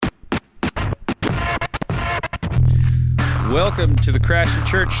Welcome to the Crashing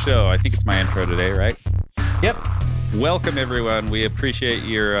Church Show. I think it's my intro today, right? Yep. Welcome, everyone. We appreciate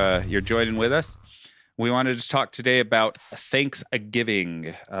your joining with us. We wanted to talk today about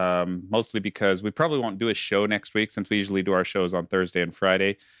Thanksgiving, mostly because we probably won't do a show next week since we usually do our shows on Thursday and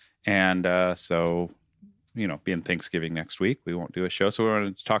Friday. And so, being Thanksgiving next week, we won't do a show. So we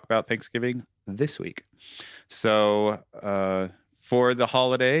wanted to talk about Thanksgiving this week. So for the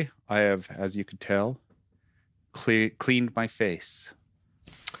holiday, I have, as you could tell, cleaned my face,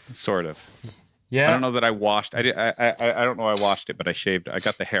 sort of. Yeah. I don't know that I washed. I don't know I washed it, but I shaved. I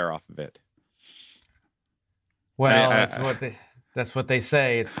got the hair off of it. Well, that's what they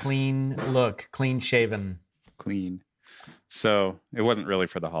say. It's clean look, clean shaven. Clean. So it wasn't really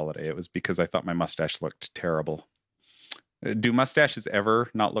for the holiday. It was because I thought my mustache looked terrible. Do mustaches ever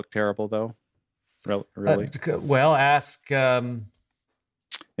not look terrible, though? Really? Well, ask...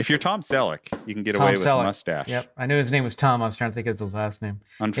 if you're Tom Selleck, you can get away with a mustache. Yep, I knew his name was Tom. I was trying to think of his last name.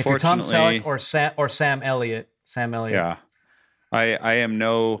 Unfortunately, if you're Tom Selleck or Sam Elliott. Yeah, I am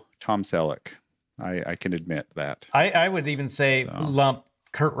no Tom Selleck. I can admit that. I would even say lump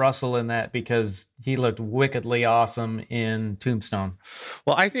Kurt Russell in that because he looked wickedly awesome in Tombstone.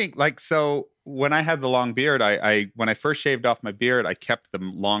 Well, I think when I had the long beard, when I first shaved off my beard, I kept the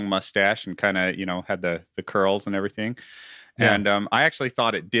long mustache and kind of had the curls and everything. Yeah. And I actually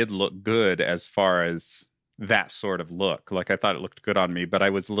thought it did look good as far as that sort of look. Like I thought it looked good on me, but I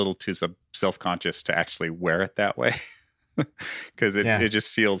was a little too self-conscious to actually wear it that way because it just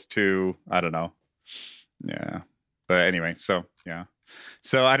feels too, I don't know. Yeah. But anyway, so yeah.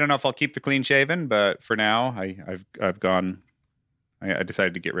 So I don't know if I'll keep the clean shaven, but for now I've gone. I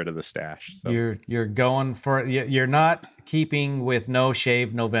decided to get rid of the stash. So. You're going for you're not keeping with no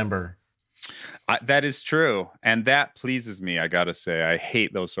shave November. That is true, and that pleases me. I gotta say, I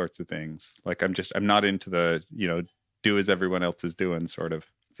hate those sorts of things. Like I'm not into the do as everyone else is doing sort of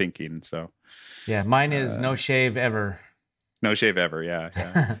thinking. So yeah, mine is no shave ever. No shave ever.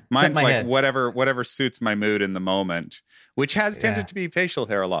 Yeah. Mine's like head. whatever suits my mood in the moment, which has tended to be facial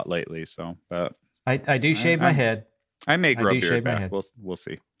hair a lot lately. So, but I do shave my head. I may grow beard back. We'll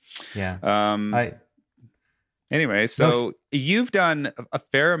see. Yeah. Anyway, so you've done a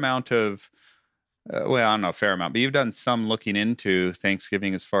fair amount of. Well, I don't know, a fair amount, but you've done some looking into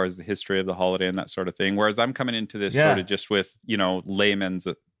Thanksgiving as far as the history of the holiday and that sort of thing. Whereas I'm coming into this sort of just with, layman's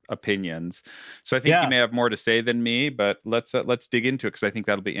opinions. So I think you may have more to say than me, but let's dig into it because I think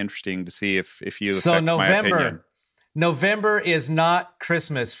that'll be interesting to see if you affect my opinion. November is not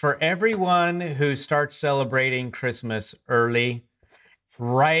Christmas. For everyone who starts celebrating Christmas early,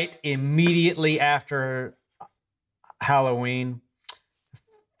 right immediately after Halloween,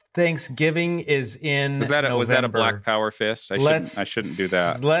 Thanksgiving is in November. Was that a black power fist? I shouldn't do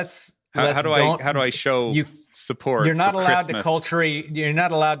that. How do I show support? You're not for allowed Christmas? You're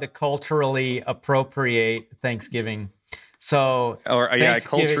not allowed to culturally appropriate Thanksgiving. So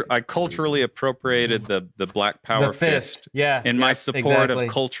I culturally appropriated the black power fist. Yeah, in my support of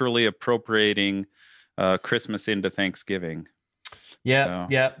culturally appropriating Christmas into Thanksgiving. Yeah,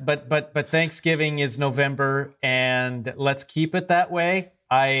 yeah, but Thanksgiving is November, and let's keep it that way.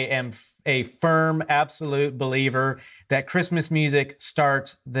 I am a firm, absolute believer that Christmas music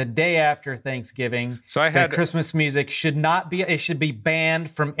starts the day after Thanksgiving. So Christmas music should be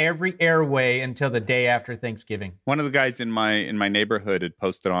banned from every airway until the day after Thanksgiving. One of the guys in my neighborhood had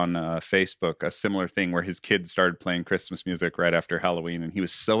posted on Facebook a similar thing where his kids started playing Christmas music right after Halloween, and he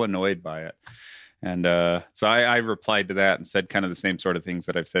was so annoyed by it. And so I replied to that and said kind of the same sort of things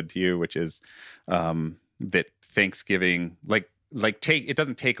that I've said to you, which is that Thanksgiving, it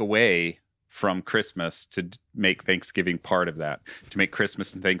doesn't take away from Christmas to make Thanksgiving part of that, to make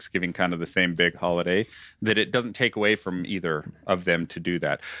Christmas and Thanksgiving kind of the same big holiday, that it doesn't take away from either of them to do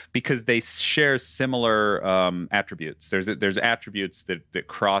that because they share similar attributes. There's attributes that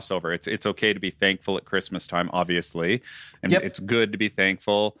cross over. It's okay to be thankful at Christmas time, obviously, and it's good to be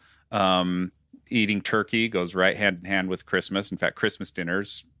thankful. Eating turkey goes right hand in hand with Christmas. In fact, Christmas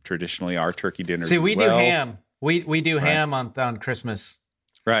dinners traditionally are turkey dinners. See, we do ham. We do ham on Christmas.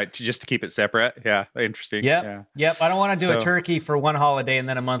 Right, just to keep it separate. Yeah, interesting. Yep. I don't want to do a turkey for one holiday and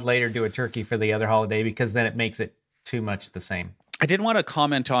then a month later do a turkey for the other holiday because then it makes it too much the same. I did want to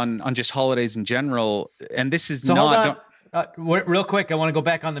comment on just holidays in general, and this is hold on. Real quick, I want to go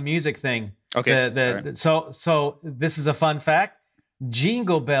back on the music thing. Okay. So this is a fun fact.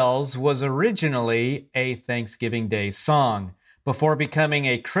 Jingle Bells was originally a Thanksgiving Day song. Before becoming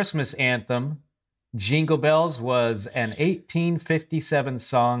a Christmas anthem, Jingle Bells was an 1857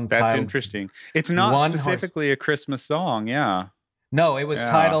 song. That's interesting. It's not specifically a Christmas song, yeah. No, it was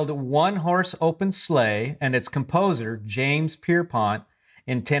Yeah. titled One Horse Open Sleigh, and its composer, James Pierpont,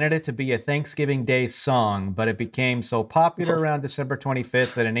 intended it to be a Thanksgiving Day song, but it became so popular around December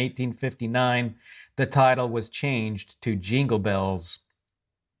 25th that in 1859, the title was changed to Jingle Bells.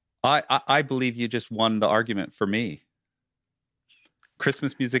 I believe you just won the argument for me.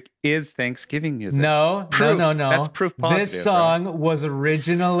 Christmas music is Thanksgiving music. No. That's proof positive. This song was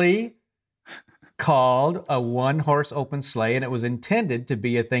originally called a One Horse Open Sleigh, and it was intended to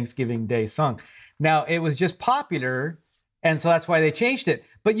be a Thanksgiving Day song. Now, it was just popular, and so that's why they changed it.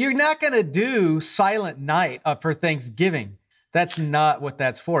 But you're not going to do Silent Night for Thanksgiving. That's not what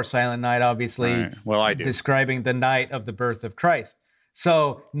that's for. Silent Night, obviously, right. Well, I do. Describing the night of the birth of Christ.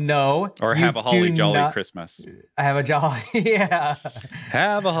 So, no. Or have a holly jolly Christmas. Have a jolly, yeah.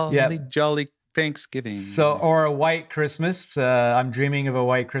 Have a holly jolly Thanksgiving. So, or a white Christmas. I'm dreaming of a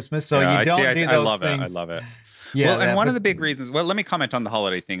white Christmas. So you don't do those things. I love it. Yeah, well, and one of the big reasons, well, let me comment on the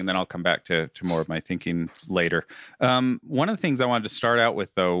holiday thing, and then I'll come back to more of my thinking later. One of the things I wanted to start out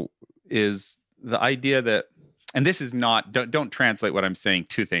with, though, is the idea that, and this is not, don't translate what I'm saying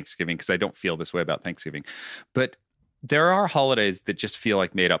to Thanksgiving, because I don't feel this way about Thanksgiving, but there are holidays that just feel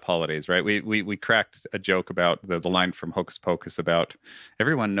like made up holidays, right? We cracked a joke about the line from Hocus Pocus about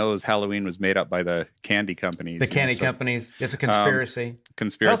everyone knows Halloween was made up by the candy companies. The candy companies. It's a conspiracy.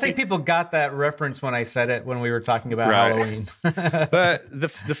 I don't think people got that reference when I said it when we were talking about Halloween. But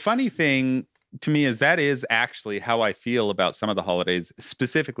the funny thing to me is that is actually how I feel about some of the holidays,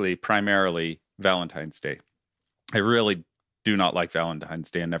 specifically, primarily Valentine's Day. I really do not like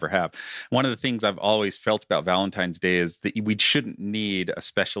Valentine's Day and never have. One of the things I've always felt about Valentine's Day is that we shouldn't need a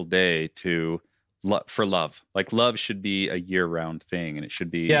special day for love. Like, love should be a year-round thing, and it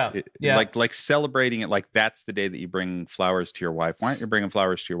should be like celebrating it. Like, that's the day that you bring flowers to your wife. Why aren't you bringing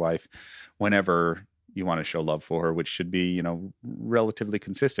flowers to your wife whenever you want to show love for her, which should be, relatively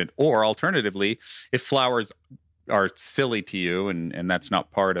consistent? Or alternatively, if flowers are silly to you and that's not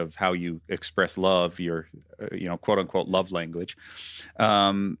part of how you express love, your quote unquote love language,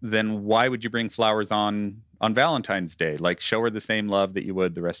 then why would you bring flowers on Valentine's Day? Like, show her the same love that you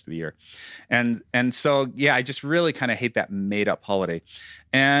would the rest of the year. And so I just really kind of hate that made up holiday.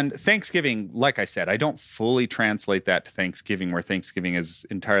 And Thanksgiving, like I said, I don't fully translate that to Thanksgiving, where Thanksgiving is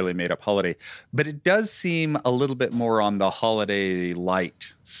entirely made up holiday, but it does seem a little bit more on the holiday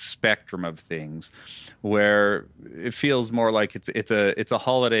light spectrum of things, where it feels more like it's a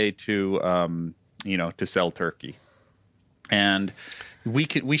holiday to to sell turkey. And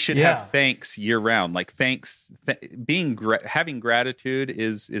we should have thanks year round. Like, having gratitude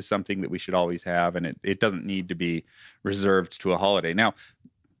is something that we should always have, and it doesn't need to be reserved to a holiday. Now,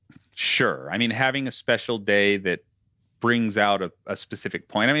 sure, I mean, having a special day that brings out a specific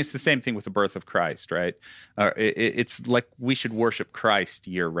point. I mean, it's the same thing with the birth of Christ, right? It's like we should worship Christ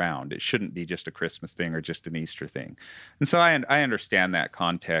year round. It shouldn't be just a Christmas thing or just an Easter thing. And so I understand that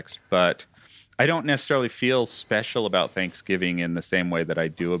context, but I don't necessarily feel special about Thanksgiving in the same way that I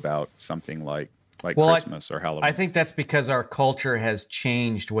do about something like Christmas or Halloween. I think that's because our culture has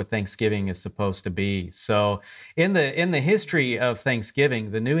changed what Thanksgiving is supposed to be. So in the history of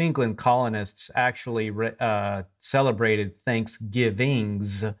Thanksgiving, the New England colonists actually celebrated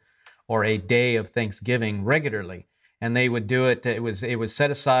Thanksgivings, or a day of Thanksgiving, regularly. And they would do it. It was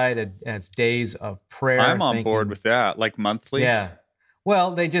set aside as days of prayer. I'm on board with that, like monthly. Yeah.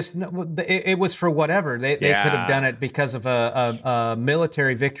 Well, it was for whatever. They could have done it because of a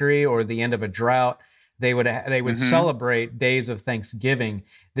military victory or the end of a drought. They would celebrate days of Thanksgiving.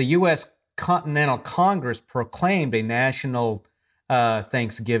 The U.S. Continental Congress proclaimed a national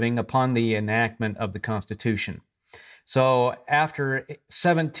Thanksgiving upon the enactment of the Constitution. So after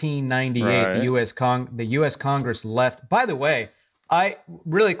 1798, the U.S. Congress left. By the way, I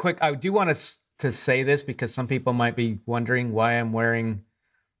do want to say this because some people might be wondering why I'm wearing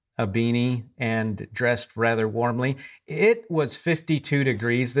a beanie and dressed rather warmly. It was 52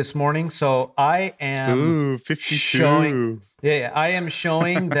 degrees this morning, so I am 52. I am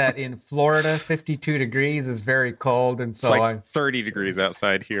showing that in Florida, 52 degrees is very cold, and so it's like 30 degrees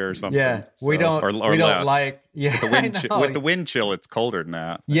outside here or something. Yeah, so, we don't like with the wind chill, it's colder than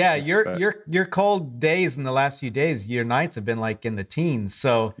that. Yeah, your cold days in the last few days, your nights have been like in the teens.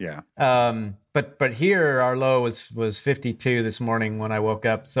 So yeah. But here our low was 52 this morning when I woke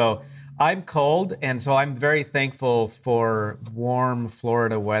up. So I'm cold, and so I'm very thankful for warm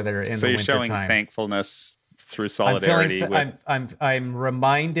Florida weather in the wintertime. So you're showing thankfulness through solidarity. I'm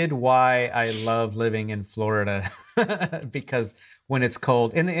reminded why I love living in Florida because when it's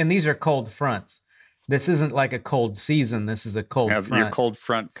cold, and these are cold fronts. This isn't like a cold season. This is a cold front. Your cold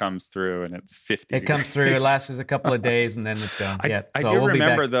front comes through and it's 50 It comes through, it lasts a couple of days, and then it's gone. I do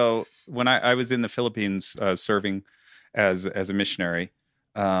remember, though, when I was in the Philippines serving as a missionary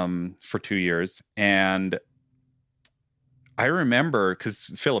for 2 years, and I remember,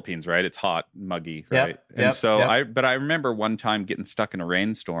 because Philippines, right? It's hot, muggy, right? But I remember one time getting stuck in a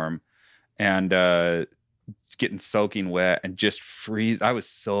rainstorm and getting soaking wet and just freeze. I was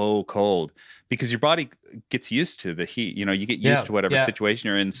so cold because your body gets used to the heat. You get used to whatever situation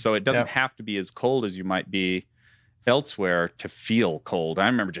you're in. So it doesn't have to be as cold as you might be elsewhere to feel cold. I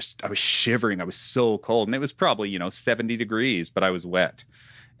remember I was shivering. I was so cold. And it was probably, 70 degrees, but I was wet.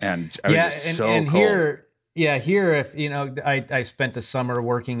 And I was just so cold. Here, if I spent a summer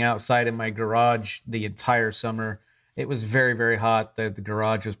working outside in my garage the entire summer. It was very, very hot. The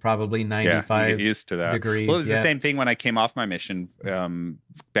garage was probably 95 you get used to that. degrees. Well, it was the same thing when I came off my mission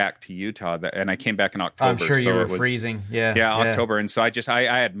back to Utah, and I came back in October. I'm sure you were freezing. October. And so I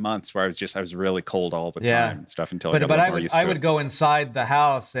had months where I was really cold all the time and stuff until I got more used to it. I would go inside the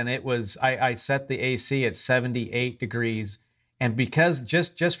house, and it was I set the AC at 78 degrees. And because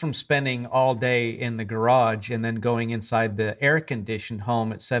just from spending all day in the garage and then going inside the air-conditioned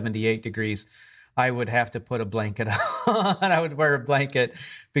home at 78 degrees, I would have to put a blanket on. I would wear a blanket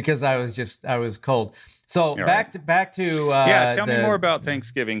because I was cold. So back to tell me more about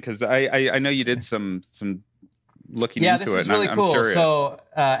Thanksgiving, because I know you did some looking into it. This is really cool. I'm curious. So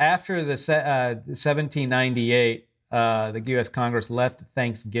after the 1798, the U.S. Congress left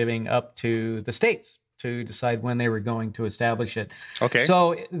Thanksgiving up to the states to decide when they were going to establish it. Okay.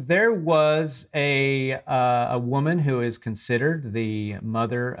 So there was a woman who is considered the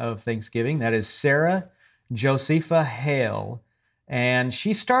mother of Thanksgiving. That is Sarah Josepha Hale. And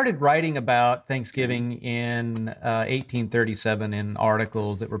she started writing about Thanksgiving in 1837 in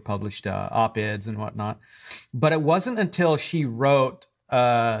articles that were published, op-eds and whatnot. But it wasn't until she wrote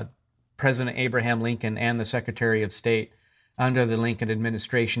President Abraham Lincoln and the Secretary of State under the Lincoln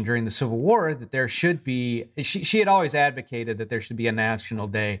administration during the Civil War that there should be, she had always advocated that there should be a national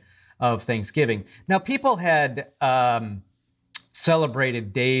day of Thanksgiving. Now, people had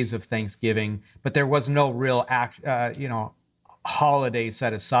celebrated days of Thanksgiving, but there was no real holiday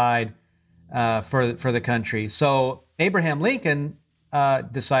set aside for the country. So Abraham Lincoln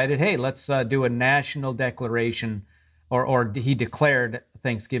decided, hey, let's do a national declaration, or he declared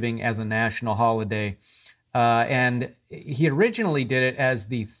Thanksgiving as a national holiday. And he originally did it as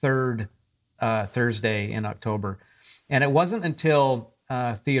the third Thursday in October. And it wasn't until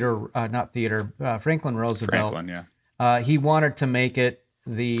Franklin Roosevelt, he wanted to make it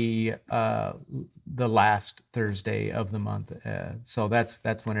the last Thursday of the month. So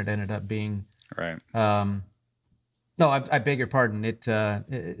that's when it ended up being. Right. No, I beg your pardon.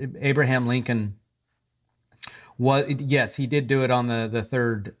 Abraham Lincoln he did do it on the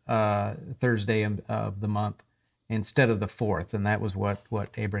third Thursday of the month instead of the fourth, and that was what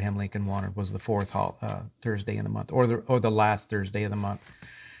Abraham Lincoln wanted, was the fourth Thursday in the month, or the last Thursday of the month.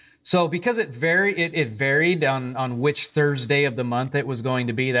 So because it varied on which Thursday of the month it was going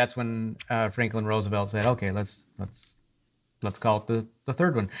to be, that's when Franklin Roosevelt said, okay, let's call it the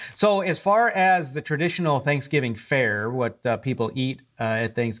third one. So as far as the traditional Thanksgiving fare, what people eat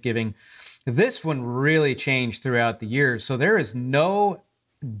at Thanksgiving, this one really changed throughout the years. So there is no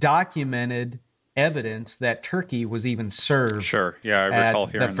documented evidence that turkey was even served. Sure, yeah, I recall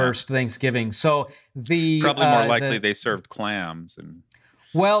hearing the first Thanksgiving. So probably more likely they served clams and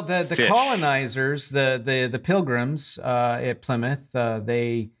the colonizers, the pilgrims at Plymouth,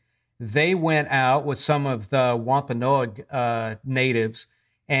 they went out with some of the Wampanoag natives.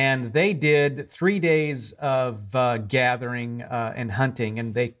 And they did 3 days of gathering and hunting,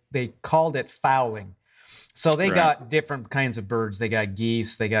 and they called it fowling. So they got different kinds of birds. They got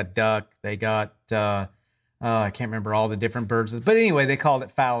geese, they got duck, they got, I can't remember all the different birds. But anyway, they called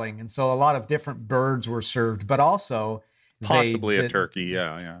it fowling. And so a lot of different birds were served, but also possibly a turkey,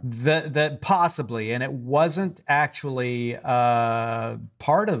 yeah. Possibly, and it wasn't actually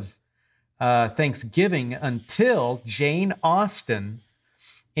part of Thanksgiving until Jane Austen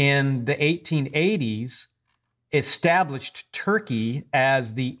in the 1880s established turkey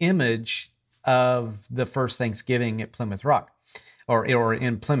as the image of the first Thanksgiving at Plymouth Rock, or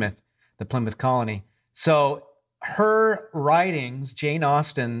in Plymouth, the Plymouth colony. So her writings, Jane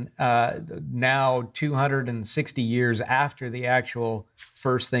Austen, now 260 years after the actual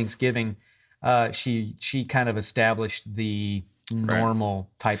first Thanksgiving, she kind of established the normal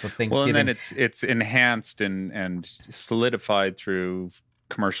type of Thanksgiving. Well, and then it's enhanced and solidified through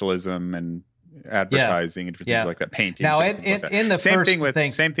commercialism and advertising and different things like that, paintings. Now, in the same first thing with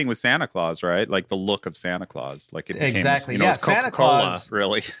things, same thing with Santa Claus, right? Like the look of Santa Claus, like it became, exactly. It was Santa Coca-Cola, Claus,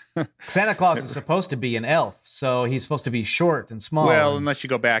 really. Santa Claus is supposed to be an elf, so he's supposed to be short and small. Well, unless you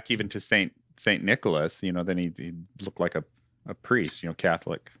go back even to Saint Nicholas, then he looked like a priest,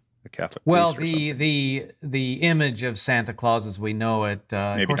 Catholic. A Catholic. Well, the image of Santa Claus as we know it,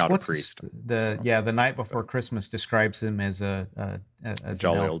 maybe of course, not a priest. The Night Before Christmas describes him as a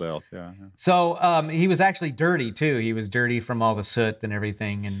jolly old elf. Yeah. So he was actually dirty too. He was dirty from all the soot and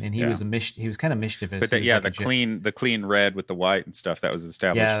everything, and he was he was kind of mischievous. But the clean red with the white and stuff that was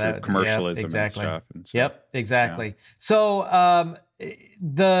established through commercialism and stuff. And so, exactly. Yeah. So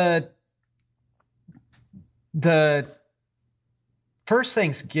the first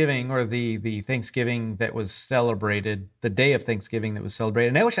Thanksgiving, or the Thanksgiving that was celebrated, the day of Thanksgiving that was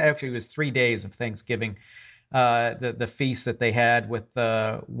celebrated, and actually it was 3 days of Thanksgiving, the feast that they had with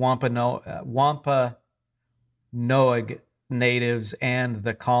the Wampanoag natives and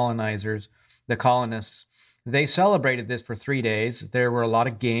the colonists. They celebrated this for 3 days. There were a lot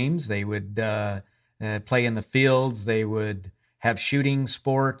of games. They would play in the fields. They would have shooting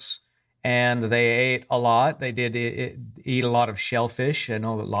sports. And they ate a lot. They did eat a lot of shellfish. I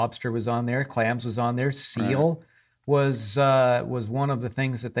know that lobster was on there, clams was on there, seal was one of the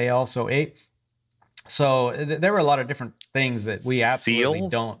things that they also ate. So there were a lot of different things that we absolutely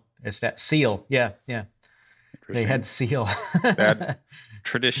don't. Seal, yeah. They had seal. That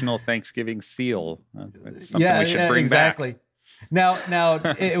traditional Thanksgiving seal. Something we should bring back. Now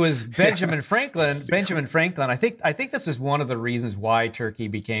it was Benjamin Franklin. Benjamin Franklin. I think this is one of the reasons why turkey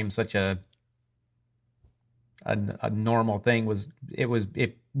became such a normal thing. It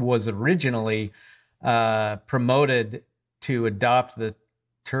was originally promoted to adopt the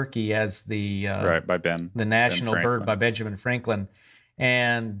turkey as the the national bird by Benjamin Franklin,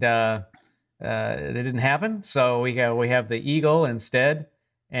 and it didn't happen. So we have the eagle instead,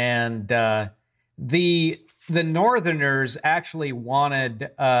 and the Northerners actually wanted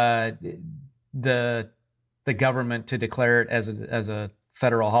the government to declare it as a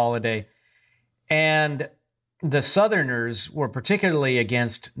federal holiday, and the Southerners were particularly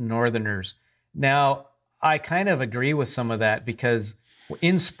against Northerners. Now, I kind of agree with some of that, because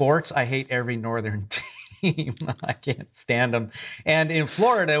in sports, I hate every Northern team. I can't stand them. And in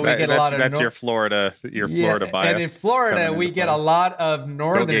Florida, we get a lot of that's your Florida bias. And in Florida, we get a lot of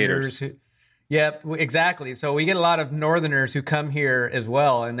Northerners. Yep, exactly. So we get a lot of Northerners who come here as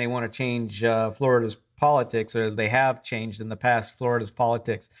well, and they want to change Florida's politics, or they have changed in the past Florida's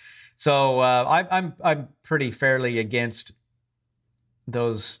politics. So I'm pretty fairly against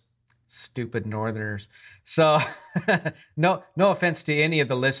those stupid Northerners. So no offense to any of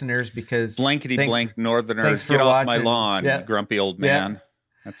the listeners, because blankety blank Northerners, get off my lawn, you grumpy old man.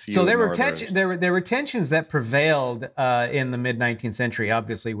 That's you. So there were tensions that prevailed in the mid 19th century,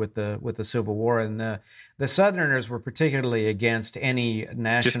 obviously with the Civil War, and the Southerners were particularly against any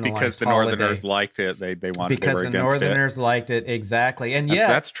nationalized just because the holiday. Northerners liked it, they wanted because they were the Northerners liked it, exactly, and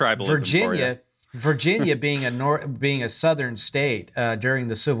that's tribalism. Virginia being a Southern state during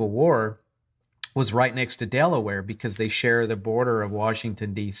the Civil War was right next to Delaware, because they share the border of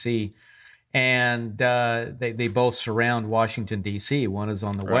Washington D.C. And they both surround Washington, D.C. One is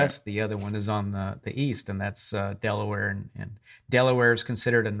on the west, the other one is on the east, and that's Delaware. And Delaware is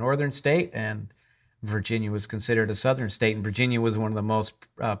considered a northern state, and Virginia was considered a southern state. And Virginia was one of the most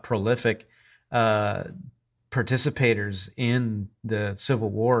prolific participators in the Civil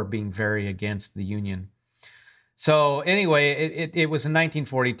War, being very against the Union. So anyway, it was in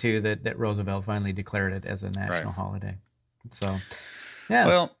 1942 that Roosevelt finally declared it as a national holiday. So... yeah.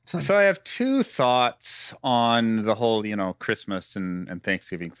 Well, so I have two thoughts on the whole, Christmas and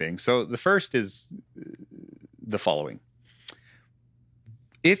Thanksgiving thing. So the first is the following.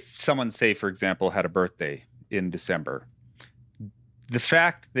 If someone, say, for example, had a birthday in December, the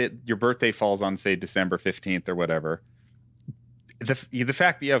fact that your birthday falls on, say, December 15th or whatever, the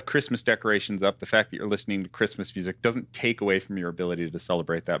fact that you have Christmas decorations up, the fact that you're listening to Christmas music doesn't take away from your ability to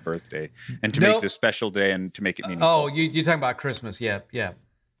celebrate that birthday and to make it a special day and to make it meaningful. Oh, you're talking about Christmas. Yeah.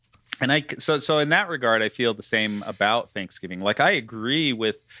 And so in that regard, I feel the same about Thanksgiving. Like, I agree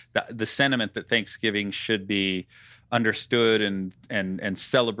with the sentiment that Thanksgiving should be understood and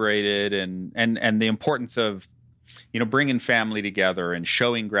celebrated, and the importance of, bringing family together and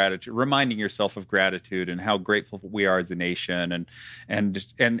showing gratitude, reminding yourself of gratitude and how grateful we are as a nation, and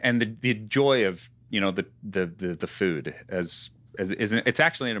the joy of the food as it's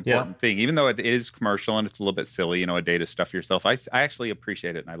actually an important thing, even though it is commercial and it's a little bit silly, a day to stuff yourself. I actually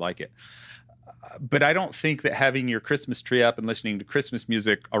appreciate it and I like it. but I don't think that having your Christmas tree up and listening to Christmas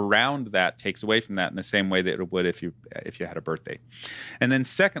music around that takes away from that in the same way that it would if you had a birthday. And then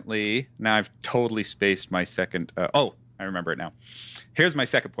secondly, now I've totally spaced my second. I remember it now. Here's my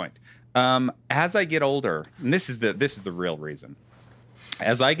second point. As I get older, and this is the real reason.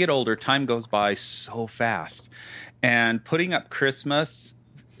 As I get older, time goes by so fast, and putting up Christmas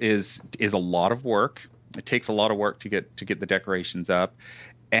is a lot of work. It takes a lot of work to get the decorations up.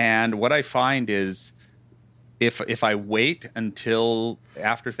 And what I find is if I wait until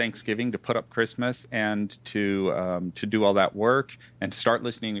after Thanksgiving to put up Christmas and to do all that work and start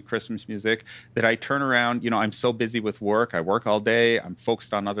listening to Christmas music, that I turn around, I'm so busy with work. I work all day. I'm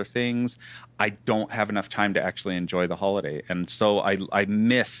focused on other things. I don't have enough time to actually enjoy the holiday. And so I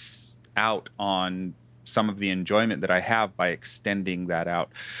miss out on some of the enjoyment that I have by extending that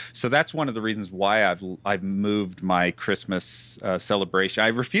out. So that's one of the reasons why I've moved my Christmas celebration. I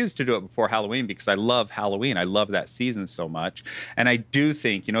refused to do it before Halloween because I love Halloween. I love that season so much. And I do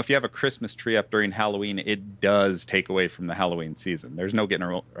think, if you have a Christmas tree up during Halloween, it does take away from the Halloween season. There's no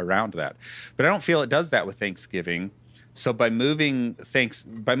getting around that. But I don't feel it does that with Thanksgiving. So by moving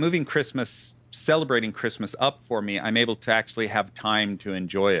Christmas, celebrating Christmas up for me, I'm able to actually have time to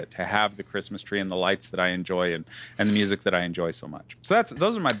enjoy it, to have the Christmas tree and the lights that I enjoy and the music that I enjoy so much. So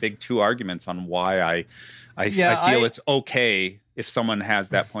those are my big two arguments on why I feel it's okay if someone has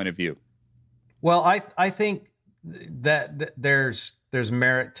that point of view. Well, I think that there's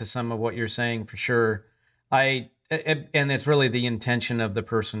merit to some of what you're saying for sure. And it's really the intention of the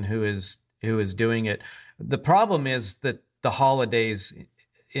person who is doing it. The problem is that the holidays,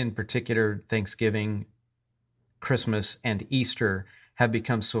 in particular Thanksgiving, Christmas, and Easter, have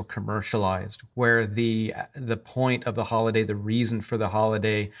become so commercialized, where the point of the holiday, the reason for the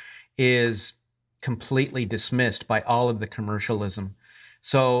holiday, is completely dismissed by all of the commercialism.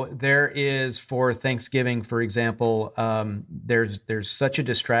 So there is, for Thanksgiving, for example, there's such a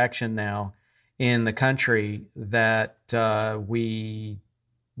distraction now in the country that we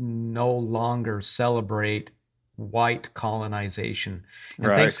no longer celebrate white colonization, and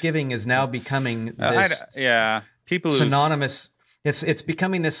right. Thanksgiving is now becoming this synonymous. It's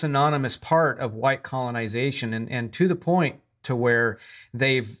becoming this synonymous part of white colonization, and to the point to where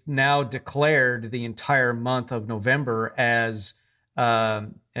they've now declared the entire month of November as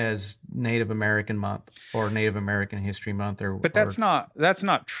Native American Month or Native American History Month. But that's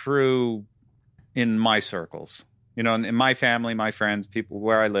not true in my circles. In my family, my friends, people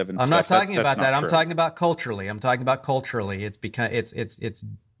where I live, and I'm stuff, not talking about that. True. I'm talking about culturally. It's because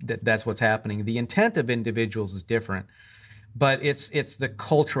that's what's happening. The intent of individuals is different, but it's the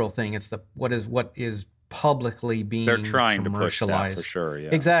cultural thing. It's what is publicly being they're trying commercialized. To push that for sure. Yeah,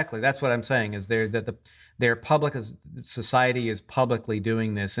 exactly. That's what I'm saying. Is their public society is publicly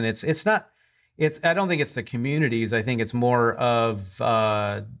doing this, and it's not. I don't think it's the communities. I think it's more of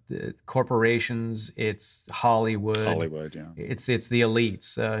corporations. It's Hollywood. Yeah. It's the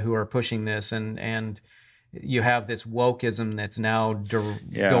elites who are pushing this, and you have this wokeism that's now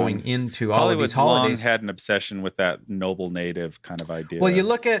going into all of these holidays. Hollywood's long had an obsession with that noble native kind of idea.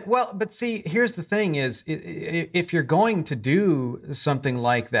 Well, but see, here's the thing: is if you're going to do something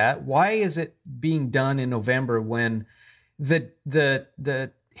like that, why is it being done in November when the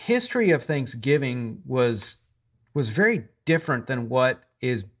history of Thanksgiving was very different than what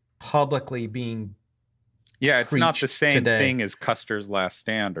is publicly being it's not the same today. Thing as Custer's Last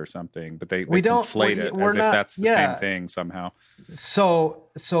Stand or something, but they conflate it as if that's the same thing somehow. So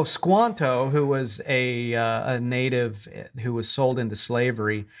Squanto, who was a native who was sold into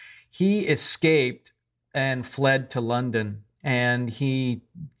slavery, he escaped and fled to London, and he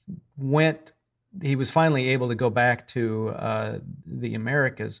was finally able to go back to the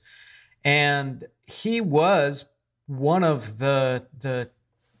Americas, and he was one of the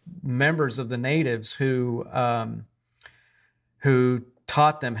members of the natives who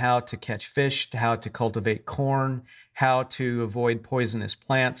taught them how to catch fish, how to cultivate corn, how to avoid poisonous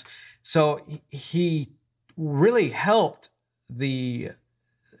plants. So he really helped the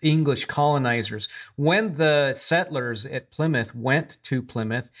English colonizers. When the settlers at Plymouth went to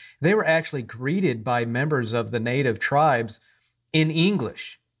Plymouth, they were actually greeted by members of the native tribes in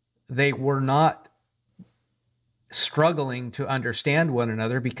English. They were not struggling to understand one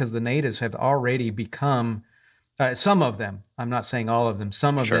another because the natives have already become, some of them, I'm not saying all of them,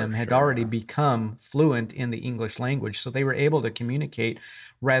 some of them had already become fluent in the English language. So they were able to communicate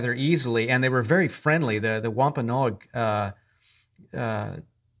rather easily, and they were very friendly. The Wampanoag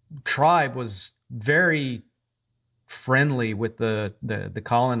tribe was very friendly with the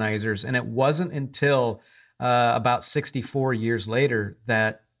colonizers, and it wasn't until about 64 years later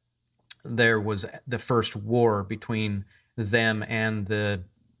that there was the first war between them and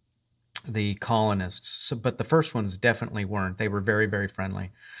the colonists. So, but the first ones definitely weren't. They were very, very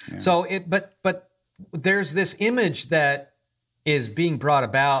friendly. Yeah. So but there's this image that is being brought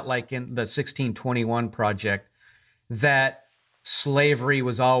about, like in the 1621 Project, that slavery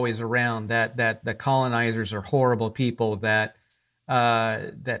was always around, that the colonizers are horrible people, that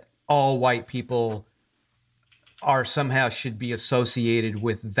all white people are somehow should be associated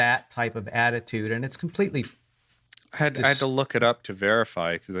with that type of attitude, and it's completely. I had to look it up to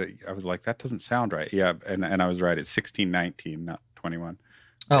verify, because I was like, that doesn't sound right. Yeah, and I was right. It's 1619, not 21.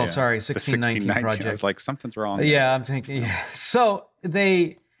 Oh, yeah. Sorry, 1619 Project. I was like, something's wrong. Yeah, there. I'm thinking. Yeah. So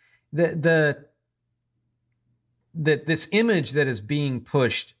this image that is being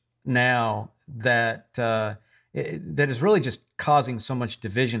pushed now that that is really just causing so much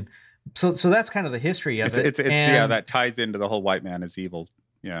division. So that's kind of the history of it. It's yeah, that ties into the whole white man is evil.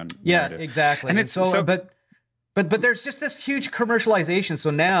 Yeah. Yeah, exactly. And it's so but there's just this huge commercialization.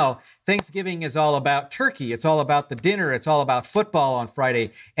 So now Thanksgiving is all about turkey. It's all about the dinner. It's all about football on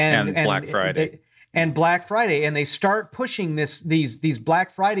Friday and Black Friday. And Black Friday, and they start pushing these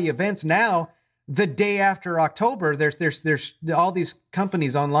Black Friday events now. The day after October, there's all these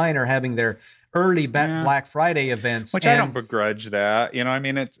companies online are having their early Black Friday events, which I don't begrudge that. You know, I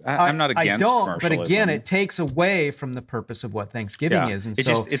mean, I'm not against. I don't, commercialism. But again, it takes away from the purpose of what Thanksgiving is, and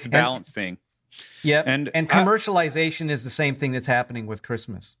it's a balance thing. Yeah, and commercialization is the same thing that's happening with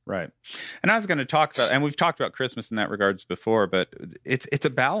Christmas. Right. And I was going to talk about, and we've talked about Christmas in that regards before, but it's a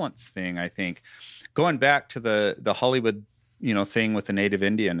balance thing, I think. Going back to the Hollywood, thing with the Native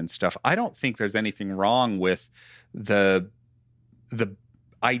Indian and stuff, I don't think there's anything wrong with the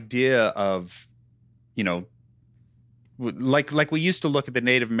idea of, like we used to look at the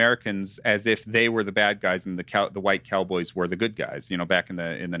Native Americans as if they were the bad guys and the white cowboys were the good guys, back in the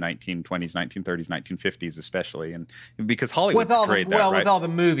 1920s, 1930s, 1950s especially, and because Hollywood portrayed that, right? With all the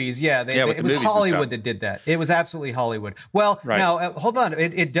movies, it was Hollywood that did that. It was absolutely Hollywood. Well, right. Now hold on,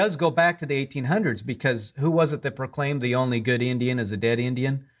 it does go back to the 1800s, because who was it that proclaimed the only good Indian is a dead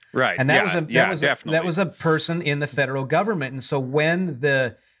Indian? Right, and that was a person in the federal government, and so when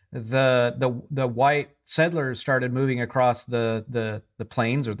the white settlers started moving across the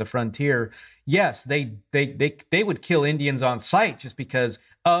plains or the frontier, yes, they would kill Indians on sight just because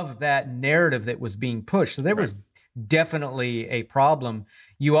of that narrative that was being pushed. So there was definitely a problem.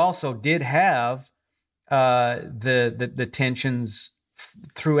 You also did have the tensions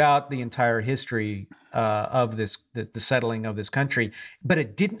throughout the entire history of the settling of this country, but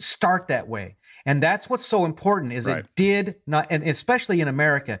it didn't start that way. And that's what's so important, is it did not, and especially in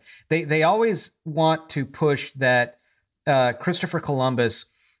America, they always want to push that Christopher Columbus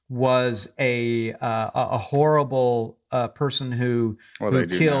was a horrible person who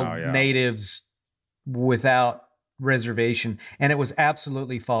killed natives without reservation, and it was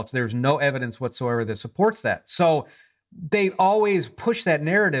absolutely false. There's no evidence whatsoever that supports that. So they always push that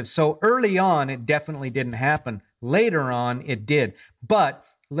narrative. So early on, it definitely didn't happen. Later on, it did, but.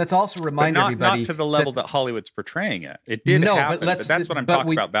 Let's also remind everybody, not to the level that Hollywood's portraying it. It did happen, but that's what I'm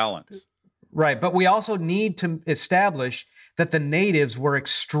talking about, balance. Right, but we also need to establish that the natives were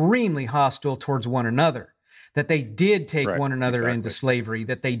extremely hostile towards one another, that they did take one another into slavery,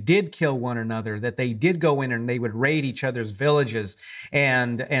 that they did kill one another, that they did go in and they would raid each other's villages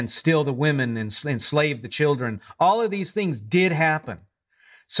and steal the women and enslave the children. All of these things did happen.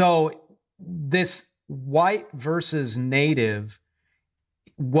 So this white versus native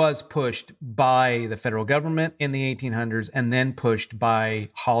was pushed by the federal government in the 1800s and then pushed by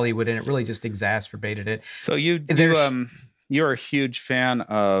Hollywood, and it really just exacerbated it. So you're a huge fan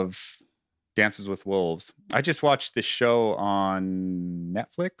of Dances with Wolves. I just watched this show on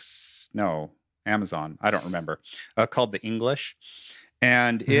Netflix. No, Amazon. I don't remember. Called The English,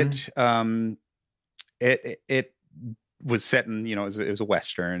 and it was set in, it was a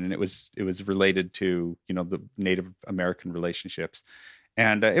Western, and it was related to the Native American relationships.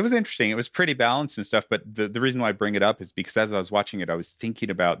 And it was interesting. It was pretty balanced and stuff. But the reason why I bring it up is because as I was watching it, I was thinking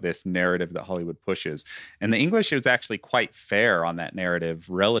about this narrative that Hollywood pushes. And The English is actually quite fair on that narrative,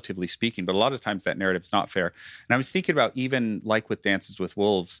 relatively speaking. But a lot of times that narrative is not fair. And I was thinking about even like with Dances with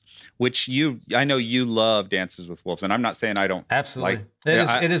Wolves, which I know you love Dances with Wolves. And I'm not saying I don't. Absolutely.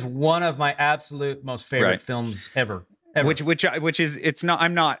 It is one of my absolute most favorite films ever. Which is, it's not,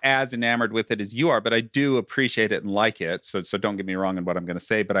 I'm not as enamored with it as you are, but I do appreciate it and like it. So don't get me wrong in what I'm going to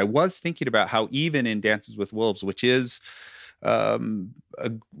say. But I was thinking about how even in Dances with Wolves, which is a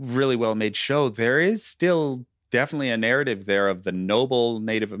really well made show, there is still definitely a narrative there of the noble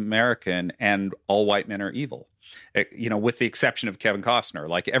Native American and all white men are evil. With the exception of Kevin Costner.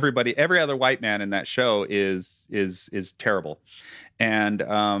 Like every other white man in that show is terrible. And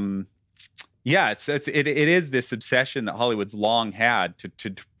it is this obsession that Hollywood's long had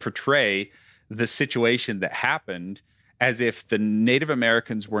to portray the situation that happened as if the Native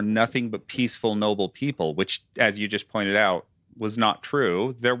Americans were nothing but peaceful, noble people, which, as you just pointed out, was not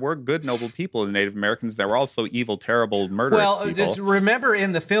true. There were good, noble people in the Native Americans. There were also evil, terrible, murderous people. Well, just remember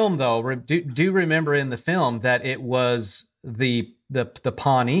in the film, though, do remember in the film that it was the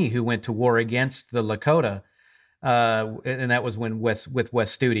Pawnee who went to war against the Lakota, and that was with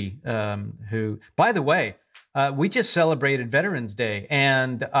Wes Studi, who, by the way, we just celebrated Veterans Day,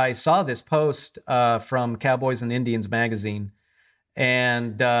 and I saw this post from Cowboys and Indians magazine,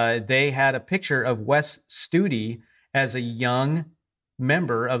 and they had a picture of Wes Studi as a young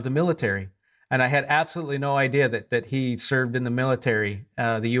member of the military. And I had absolutely no idea that he served in the military,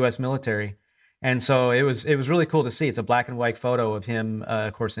 the U.S. military. And so it was really cool to see. It's a black and white photo of him,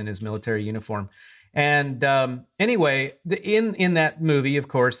 of course, in his military uniform. And anyway, in that movie, of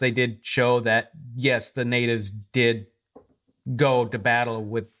course, they did show that, yes, the natives did go to battle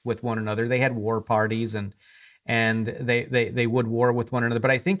with one another. They had war parties and they would war with one another.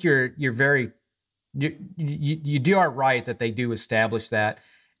 But I think you're very... You are right that they do establish that,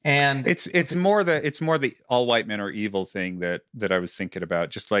 and it's more the all white men are evil thing that I was thinking about.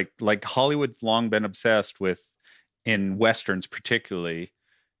 Just like Hollywood's long been obsessed with, in westerns particularly,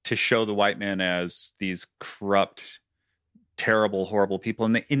 to show the white men as these corrupt, terrible, horrible people,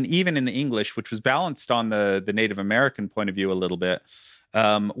 and even in the English, which was balanced on the Native American point of view a little bit.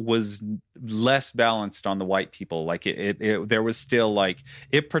 Was less balanced on the white people. Like there was still like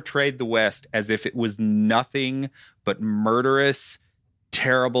it portrayed the West as if it was nothing but murderous,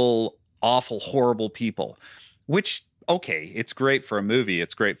 terrible, awful, horrible people. Which, okay, it's great for a movie,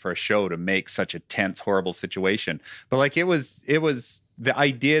 it's great for a show to make such a tense, horrible situation. But like it was the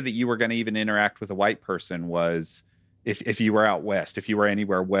idea that you were going to even interact with a white person was if you were out west, if you were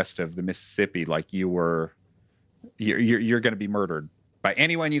anywhere west of the Mississippi, like you're going to be murdered by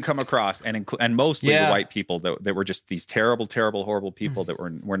anyone you come across, and mostly the white people that were just these terrible, terrible, horrible people that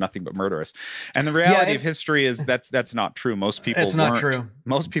were nothing but murderous. And the reality of history is that's not true. Most people it's not true.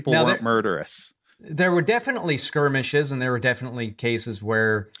 Most people weren't murderous. There were definitely skirmishes, and there were definitely cases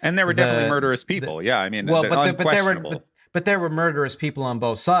where, and there were definitely murderous people. I mean, well, but there were murderous people on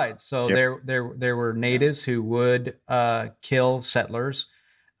both sides. So there were natives who would kill settlers.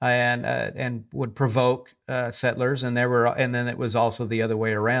 And would provoke settlers, and then it was also the other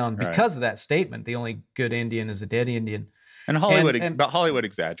way around because of that statement. The only good Indian is a dead Indian. And Hollywood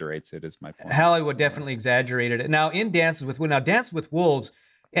exaggerates it, is my point. Hollywood definitely exaggerated it. Now in Dances with Wolves,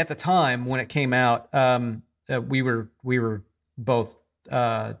 at the time when it came out, we were both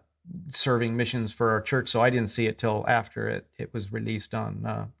serving missions for our church, so I didn't see it till after it was released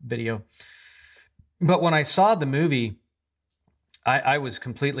on video. But when I saw the movie, I was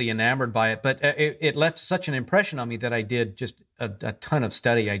completely enamored by it, but it left such an impression on me that I did just a ton of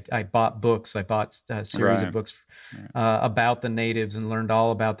study. I bought books. I bought a series of books about the natives and learned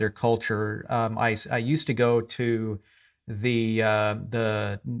all about their culture. I used to go to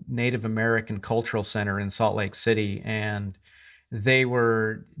the Native American Cultural Center in Salt Lake City, and they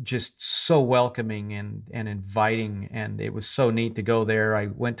were just so welcoming and inviting, and it was so neat to go there. I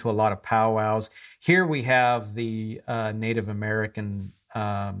went to a lot of powwows. Here we have the Native American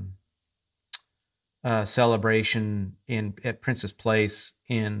celebration at Princess Place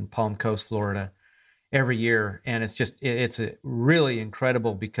in Palm Coast, Florida, every year, and it's a really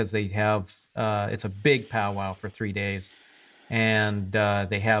incredible because they have it's a big powwow for 3 days, and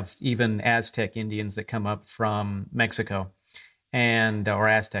they have even Aztec Indians that come up from Mexico. Or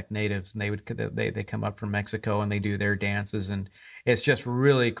Aztec natives, and they come up from Mexico and they do their dances, and it's just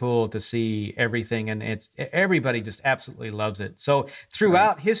really cool to see everything, and everybody just absolutely loves it. So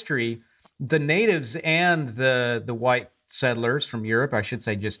throughout history, the natives and the white settlers from Europe, I should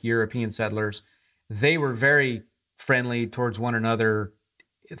say just European settlers, they were very friendly towards one another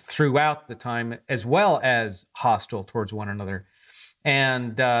throughout the time, as well as hostile towards one another.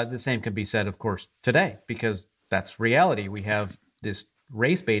 And the same can be said, of course, today, because that's reality. We have this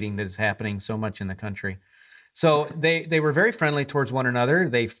race baiting that is happening so much in the country. So they were very friendly towards one another.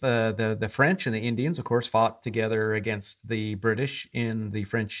 The French and the Indians, of course, fought together against the British in the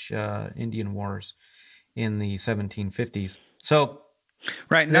French Indian Wars in the 1750s. So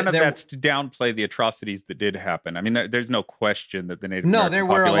Right. None of that's to downplay the atrocities that did happen. I mean, there's no question that the Native American there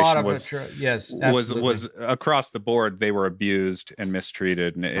were a lot of was across the board. They were abused and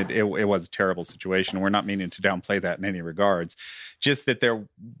mistreated, and it was a terrible situation. We're not meaning to downplay that in any regards. Just that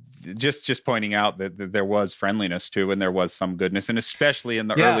just pointing out that there was friendliness too, and there was some goodness, and especially in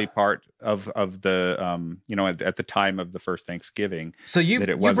the early part of the at the time of the first Thanksgiving, that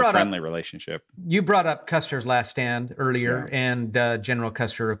it was a friendly relationship. You brought up Custer's Last Stand earlier, and General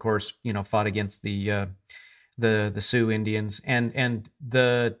Custer, of course, fought against the Sioux Indians, and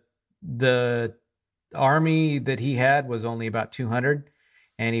the army that he had was only about 200,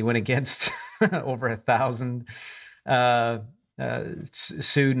 and he went against over 1,000.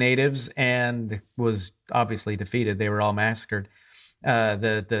 Sioux natives and was obviously defeated. They were all massacred.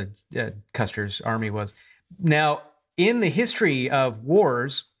 Custer's army was. Now, in the history of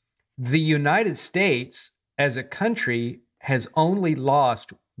wars, the United States as a country has only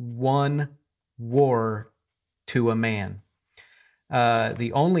lost one war to a man.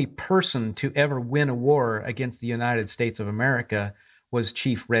 The only person to ever win a war against the United States of America was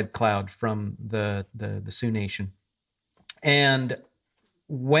Chief Red Cloud from the Sioux Nation. And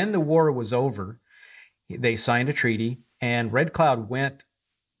when the war was over, they signed a treaty, and Red Cloud went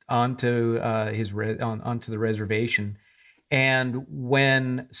onto onto the reservation. And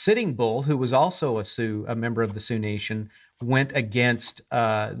when Sitting Bull, who was also a member of the Sioux Nation, went against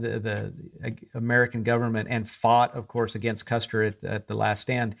the American government and fought, of course, against Custer at the Last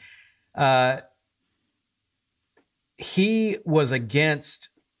Stand, he was against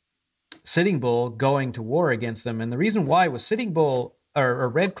Sitting Bull going to war against them. And the reason why was Sitting Bull or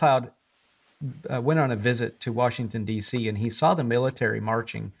Red Cloud went on a visit to Washington, D.C., and he saw the military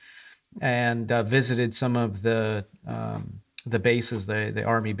marching and visited some of the bases, the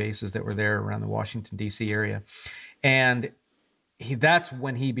army bases that were there around the Washington, D.C. area. And that's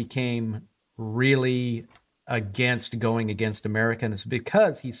when he became really against going against America. And it's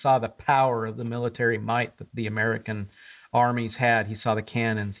because he saw the power of the military might that the American armies had. He saw the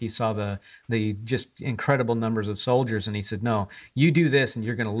cannons. He saw the just incredible numbers of soldiers. And he said, no, you do this and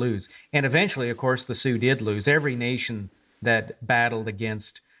you're going to lose. And eventually, of course, the Sioux did lose. Every nation that battled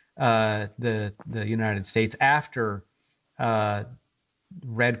against the United States after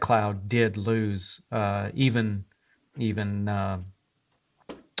Red Cloud did lose, even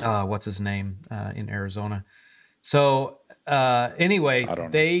what's his name in Arizona. So anyway,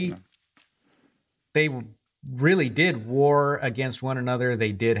 they really did war against one another.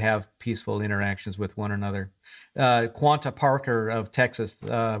 They did have peaceful interactions with one another. Quanah Parker of Texas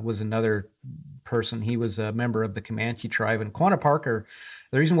was another person. He was a member of the Comanche tribe. And Quanah Parker,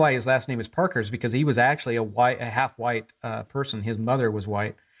 the reason why his last name is Parker is because he was actually a half-white person. His mother was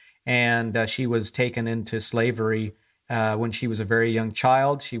white, and she was taken into slavery when she was a very young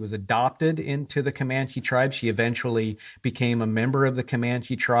child. She was adopted into the Comanche tribe. She eventually became a member of the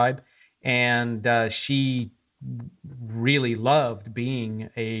Comanche tribe. And she really loved being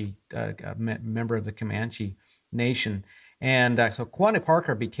a member of the Comanche Nation. And so Quanah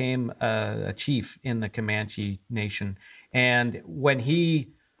Parker became a chief in the Comanche Nation. And when he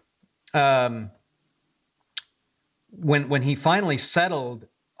when he finally settled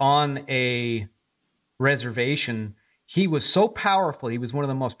on a reservation, he was so powerful. He was one of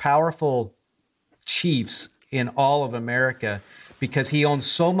the most powerful chiefs in all of America, because he owned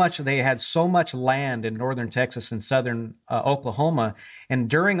so much. They had so much land in northern Texas and southern Oklahoma. And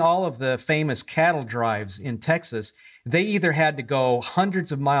during all of the famous cattle drives in Texas, they either had to go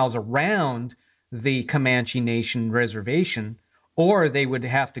hundreds of miles around the Comanche Nation reservation, or they would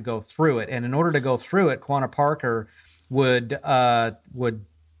have to go through it. And in order to go through it, Quanah Parker would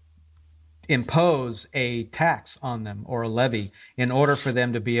impose a tax on them, or a levy, in order for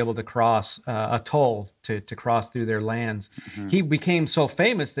them to be able to cross a toll to cross through their lands. Mm-hmm. He became so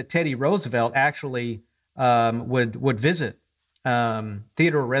famous that Teddy Roosevelt actually would visit.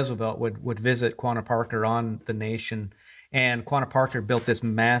 Theodore Roosevelt would visit Quanah Parker on the Nation, and Quanah Parker built this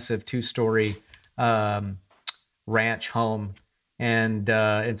massive 2-story ranch home,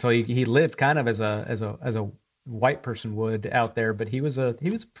 and so he lived kind of as a white person would out there, but he was a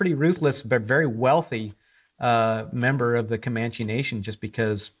pretty ruthless but very wealthy member of the Comanche Nation, just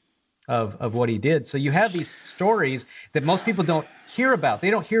because of what he did. So you have these stories that most people don't hear about.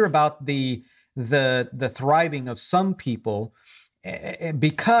 They don't hear about the thriving of some people,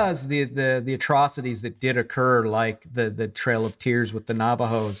 because the atrocities that did occur, like the Trail of Tears with the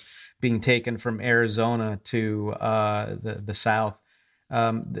Navajos being taken from Arizona to the South.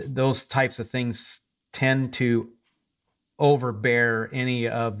 Those types of things tend to overbear any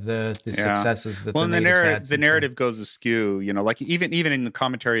of the successes that the natives had. The narrative goes askew, like even in the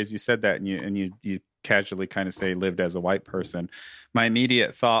commentary, as you said that, and you casually kind of say lived as a white person. My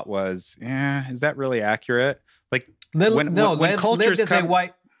immediate thought was, is that really accurate? Like when cultures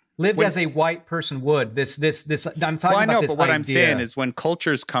lived as a white person would. This I'm talking about this but what idea. I'm saying is when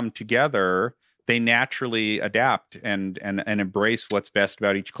cultures come together, they naturally adapt and embrace what's best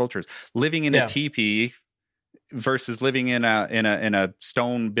about each culture. Living in a teepee versus living in a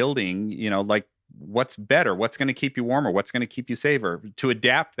stone building, like what's better? What's going to keep you warmer? What's going to keep you safer? To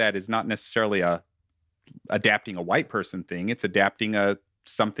adapt that is not necessarily adapting a white person thing. It's adapting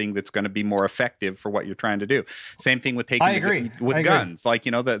something that's going to be more effective for what you're trying to do. Same thing with guns. Like,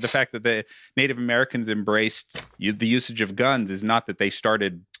 the fact that the Native Americans embraced the usage of guns is not that they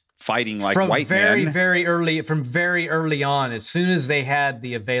started fighting like white men. From very early on, as soon as they had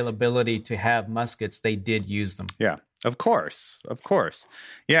the availability to have muskets, they did use them. Yeah. Of course.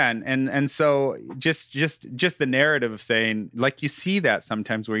 Yeah. And so just the narrative of saying, like, you see that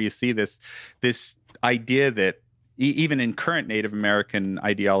sometimes where you see this idea that even in current Native American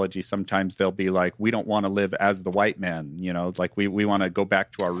ideology, sometimes they'll be like, we don't want to live as the white man, like we want to go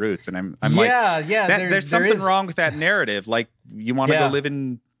back to our roots. And I'm there's something wrong with that narrative. Like, you want to go live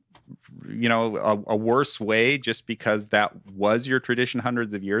in, a worse way just because that was your tradition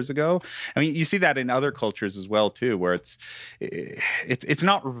hundreds of years ago. I mean, you see that in other cultures as well too, where it's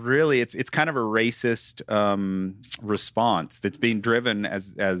not really, it's kind of a racist response that's being driven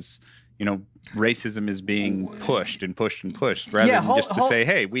as racism is being pushed rather than just to say,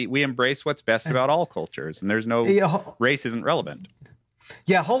 hey, we embrace what's best about all cultures, and there's no race isn't relevant.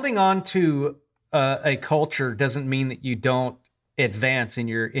 Yeah, holding on to a culture doesn't mean that you don't advance in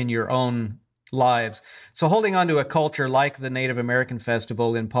your own lives. So holding on to a culture like the Native American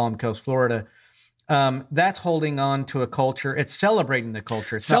Festival in Palm Coast, Florida, that's holding on to a culture. It's celebrating the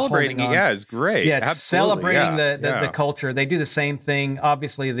culture. It's celebrating it, is great. Yeah, it's absolutely celebrating the culture. They do the same thing.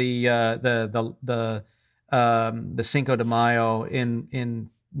 Obviously, the Cinco de Mayo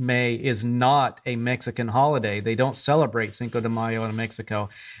in May is not a Mexican holiday. They don't celebrate Cinco de Mayo in Mexico,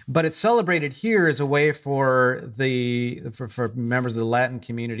 but it's celebrated here as a way for members of the Latin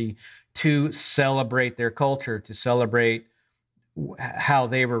community to celebrate their culture, to celebrate how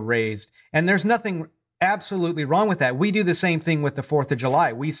they were raised. And there's nothing absolutely wrong with that. We do the same thing with the 4th of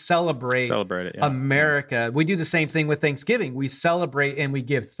July. We celebrate it, America. Yeah. We do the same thing with Thanksgiving. We celebrate and we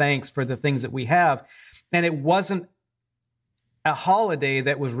give thanks for the things that we have. And it wasn't a holiday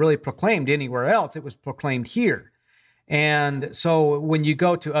that was really proclaimed anywhere else. It was proclaimed here. And so when you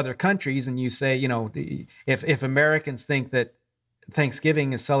go to other countries and you say, if Americans think that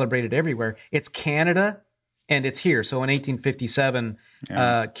Thanksgiving is celebrated everywhere, it's Canada and it's here. So in 1857,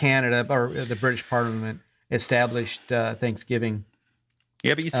 Canada, or the British Parliament, established Thanksgiving.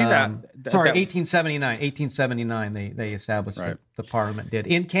 Yeah, but you see that. 1879, they established the Parliament did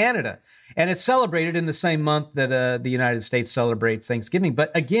in Canada. And it's celebrated in the same month that the United States celebrates Thanksgiving.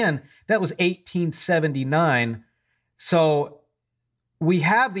 But again, that was 1879. So we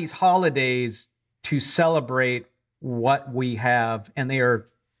have these holidays to celebrate what we have, and they are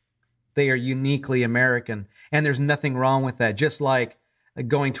uniquely American. And there's nothing wrong with that. Just like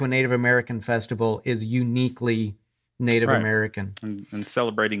going to a Native American festival is uniquely Native American, and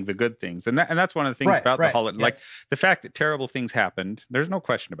celebrating the good things, and that's one of the things about the holiday. Yeah. Like the fact that terrible things happened, there's no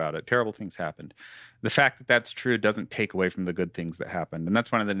question about it. Terrible things happened. The fact that that's true doesn't take away from the good things that happened, and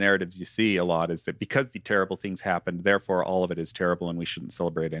that's one of the narratives you see a lot, is that because the terrible things happened, therefore all of it is terrible, and we shouldn't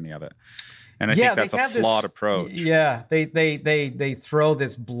celebrate any of it. And I think that's a flawed approach. Yeah, they throw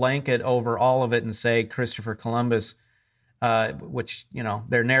this blanket over all of it and say Christopher Columbus. Which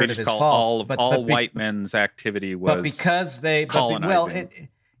their narrative is false. All white men's activity was, but because they colonizing.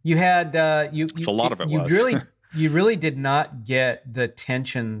 You had a lot of it was. You really did not get the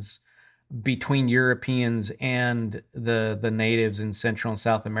tensions between Europeans and the natives in Central and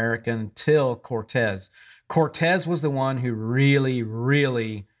South America until Cortez. Cortez was the one who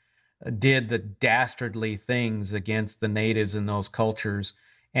really did the dastardly things against the natives in those cultures,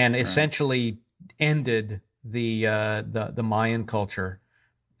 and essentially ended the Mayan culture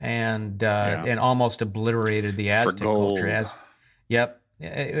and almost obliterated the Aztec culture.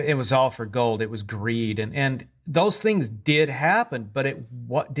 It was all for gold. It was greed, and those things did happen, but it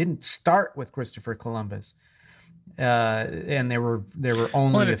didn't start with Christopher Columbus. And there were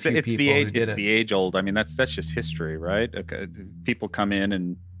only a few people who did it. It's the age old. I mean, that's just history, right? People come in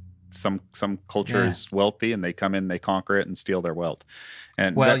and some culture is wealthy and they come in, they conquer it and steal their wealth.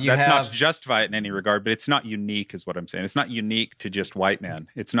 And well, that's not to justify it in any regard, but it's not unique is what I'm saying. It's not unique to just white men.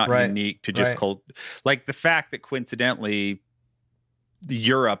 It's not unique to just like the fact that coincidentally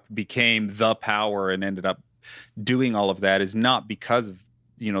Europe became the power and ended up doing all of that is not because of,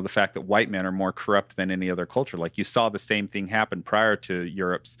 the fact that white men are more corrupt than any other culture. Like you saw the same thing happen prior to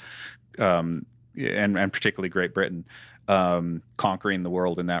Europe's, and particularly Great Britain, conquering the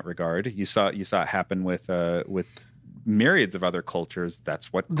world in that regard. You saw it happen with myriads of other cultures.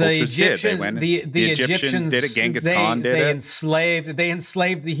 That's what cultures did. They went. The Egyptians did it. Genghis Khan did it. They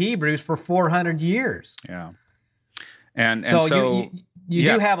enslaved the Hebrews for 400 years. Yeah, and so you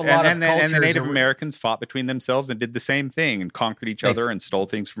do have a lot of cultures. And the Native Americans fought between themselves and did the same thing and conquered each other and stole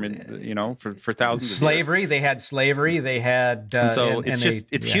things from for thousands of years. They had slavery. They had.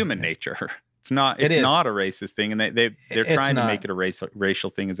 It's human nature. It's not a racist thing, and they're trying to make it a racial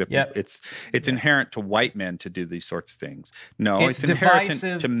thing as if it's inherent to white men to do these sorts of things. No, it's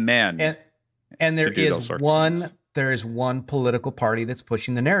inherent to men. And there is one political party that's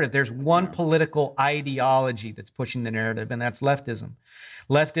pushing the narrative. There's one political ideology that's pushing the narrative, and that's leftism.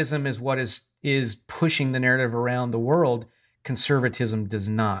 Leftism is what is pushing the narrative around the world. Conservatism does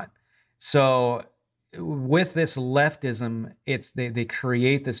not. So with this leftism, they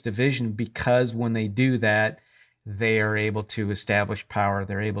create this division because when they do that, they are able to establish power.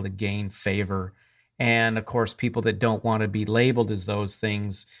 They're able to gain favor. And of course, people that don't want to be labeled as those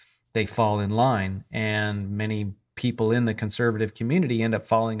things, they fall in line. And many people in the conservative community end up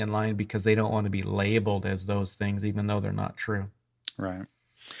falling in line because they don't want to be labeled as those things, even though they're not true. Right.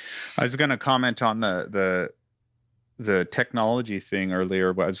 I was going to comment on the technology thing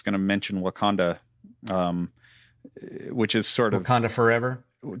earlier, but I was going to mention Wakanda, which is sort of Wakanda Forever.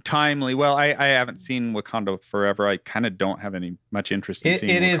 Timely. Well, I haven't seen Wakanda Forever. I kind of don't have much interest in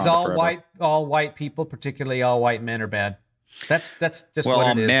seeing it. It is all white people, particularly all white men are bad. That's just what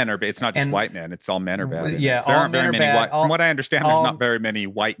all it is. Men are. It's not just white men. It's all men are bad. Yeah, there aren't very many. From what I understand, there's not very many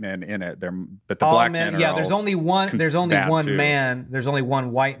white men in it. But the black men are. Yeah, there's only one. There's only one man. There's only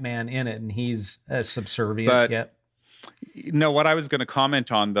one white man in it, and he's subservient. But what I was going to comment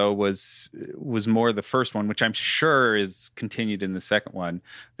on though was more the first one, which I'm sure is continued in the second one.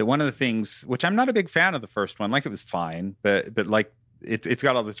 That one of the things, which I'm not a big fan of the first one, like it was fine, but like. It's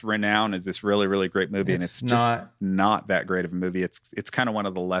got all this renown as this really, really great movie, and it's just not that great of a movie. It's kind of one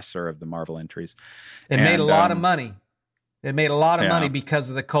of the lesser of the Marvel entries. It made a lot of money. It made a lot of money because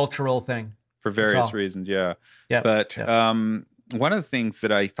of the cultural thing. For various reasons, yeah. But one of the things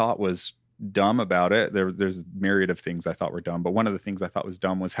that I thought was dumb about it, there's a myriad of things I thought were dumb, but one of the things I thought was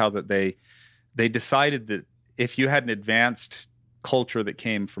dumb was how that they decided that if you had an advanced culture that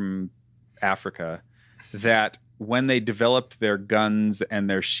came from Africa, that when they developed their guns and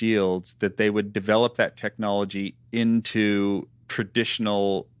their shields, that they would develop that technology into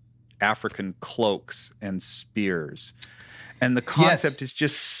traditional African cloaks and spears. And the concept is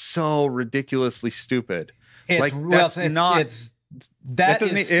just so ridiculously stupid. It makes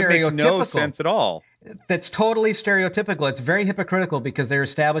no sense at all. That's totally stereotypical. It's very hypocritical because they're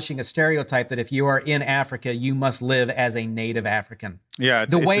establishing a stereotype that if you are in Africa, you must live as a native African. Yeah,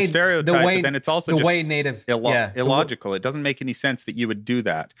 it's a stereotype, but then it's also illogical. It doesn't make any sense that you would do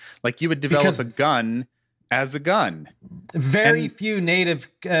that. Like you would develop a gun as a gun. Very few native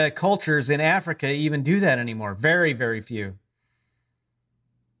cultures in Africa even do that anymore. Very, very few.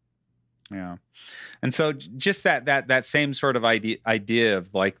 Yeah. And so just that same sort of idea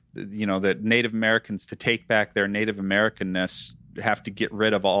of like, that Native Americans, to take back their Native Americanness, have to get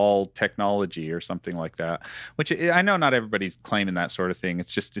rid of all technology or something like that, which I know not everybody's claiming that sort of thing.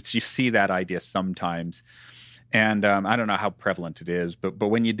 It's just, you see that idea sometimes. And I don't know how prevalent it is, but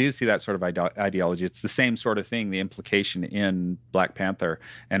when you do see that sort of ideology, it's the same sort of thing, the implication in Black Panther,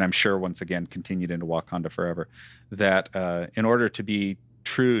 and I'm sure once again continued into Wakanda Forever, that in order to be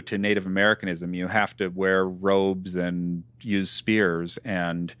true to Native Americanism, you have to wear robes and use spears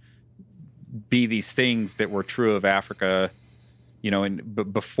and be these things that were true of Africa,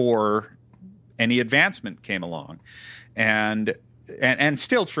 before any advancement came along, and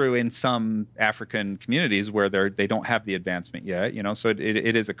still true in some African communities where they don't have the advancement yet. So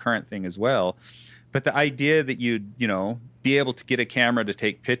it is a current thing as well. But the idea that you'd be able to get a camera to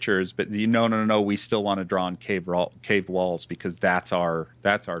take pictures, but no, we still want to draw on cave walls because that's our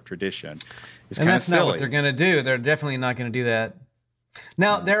tradition. And that's not what they're going to do. They're definitely not going to do that.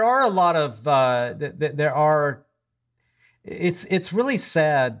 Now there are a lot of there are. It's really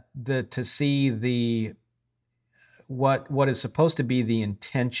sad to see what is supposed to be the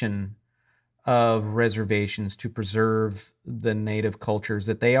intention of reservations to preserve the native cultures,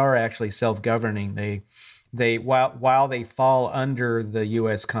 that they are actually self-governing. While they fall under the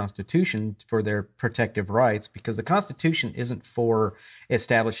U.S. Constitution for their protective rights, because the Constitution isn't for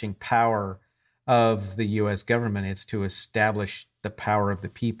establishing power of the U.S. government, it's to establish the power of the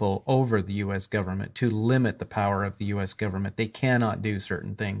people over the U.S. government, to limit the power of the U.S. government. They cannot do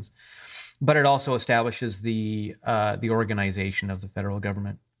certain things, but it also establishes the organization of the federal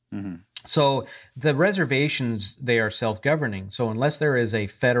government. Mm-hmm. So the reservations, they are self-governing. So unless there is a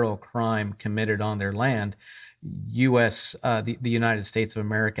federal crime committed on their land, the United States of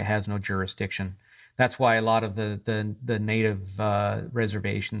America has no jurisdiction. That's why a lot of the native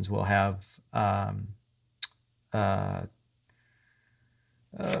reservations will have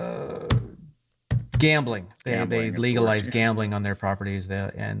gambling. They legalize gambling on their properties,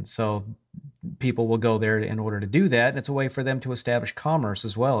 and so people will go there in order to do that. And it's a way for them to establish commerce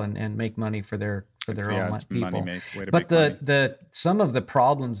as well and make money for their own people. But some of the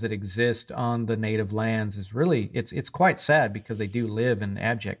problems that exist on the native lands is really it's quite sad, because they do live in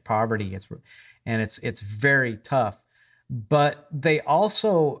abject poverty. It's very tough. But they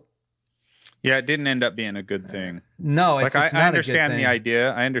also, it didn't end up being a good thing. No, I understand the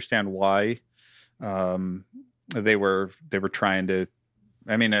idea. I understand why they were trying to.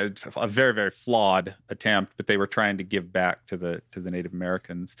 I mean, a very, very flawed attempt, but they were trying to give back to the Native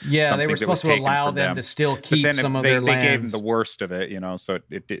Americans. Yeah, they were supposed to allow them to still keep some of their lands. They gave them the worst of it, so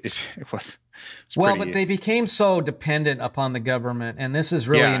it was well, but they became so dependent upon the government, and this is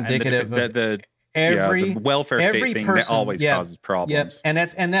really indicative of the welfare state thing that always causes problems.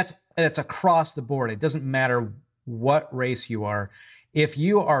 Yep. And that's across the board. It doesn't matter what race you are. If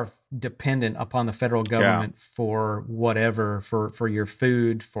you are dependent upon the federal government for whatever, for your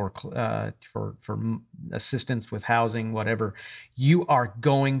food, for assistance with housing, whatever, you are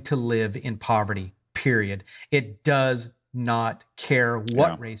going to live in poverty, period. It does not care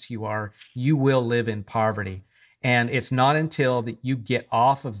what race you are. You will live in poverty. And it's not until that you get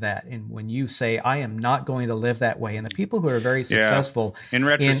off of that, and when you say, I am not going to live that way, and the people who are very successful... In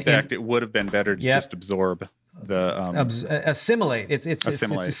retrospect, it would have been better to just absorb assimilate. It's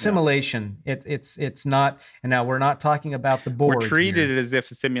assimilation. It's not. And now we're not talking about the board. We're treated here. as if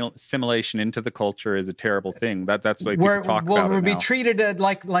assimilation into the culture is a terrible thing. That's why people talk about it now. We'll be treated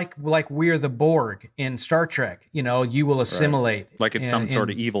like we're the Borg in Star Trek. You will assimilate, like it's some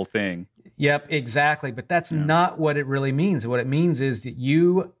sort of evil thing. Yep, exactly. But that's not what it really means. What it means is that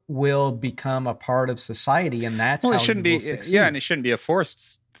you will become a part of society, and that's how it shouldn't be. Succeed. Yeah, and it shouldn't be a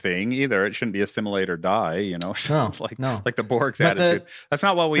forced thing either. It shouldn't be assimilate or die, So like the Borg's attitude. That's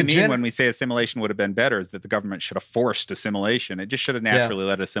not what we mean when we say assimilation would have been better, is that the government should have forced assimilation. It just should have naturally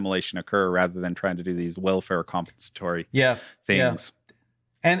let assimilation occur rather than trying to do these welfare compensatory things.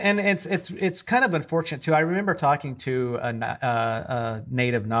 And it's kind of unfortunate too. I remember talking to a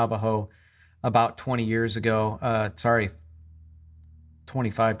native Navajo about 20 years ago,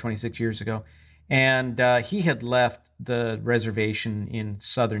 26 years ago. And he had left the reservation in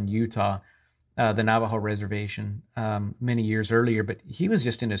southern Utah, the Navajo reservation, many years earlier, but he was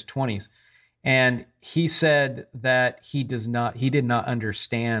just in his 20s. And he said that he did not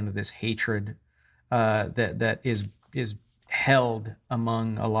understand this hatred that is held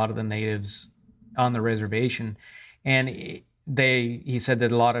among a lot of the natives on the reservation. And he said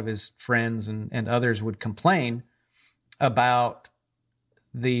that a lot of his friends and others would complain about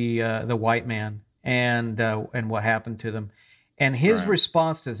the white man and what happened to them. And his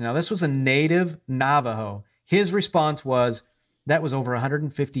response to this, now this was a native Navajo, his response was, that was over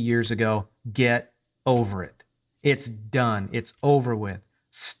 150 years ago. Get over it. It's done. It's over with.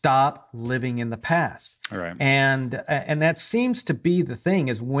 Stop living in the past. All right. And that seems to be the thing,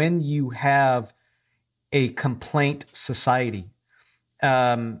 is when you have a complaint society,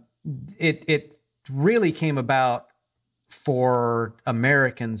 it really came about for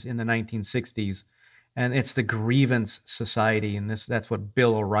Americans in the 1960s, and it's the grievance society. And that's what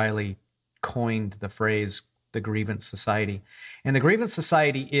Bill O'Reilly coined the phrase, the grievance society. And the grievance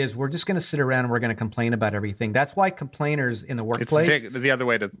society is, we're just going to sit around and we're going to complain about everything. That's why complainers in the workplace. The other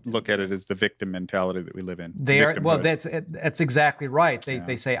way to look at it is the victim mentality that we live in. That's exactly right.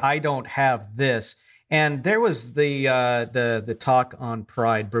 They say, I don't have this. And there was the talk on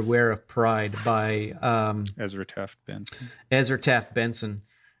pride, Beware of Pride, by Ezra Taft Benson.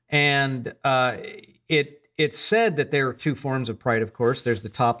 And it said that there are two forms of pride, of course. There's the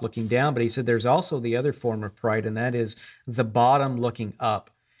top looking down, but he said there's also the other form of pride, and that is the bottom looking up.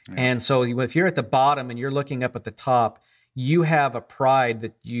 Yeah. And so if you're at the bottom and you're looking up at the top, you have a pride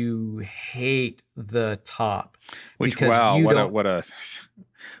that you hate the top. What a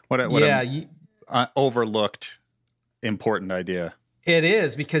What yeah, overlooked important idea. It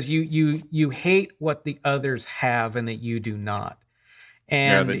is, because you hate what the others have and that you do not.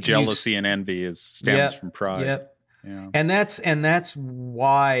 And the jealousy and envy stems from pride. Yep. Yeah. And that's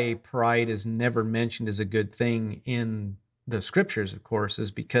why pride is never mentioned as a good thing in the scriptures, of course,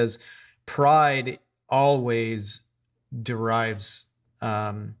 is because pride always derives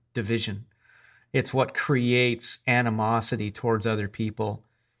division. It's what creates animosity towards other people.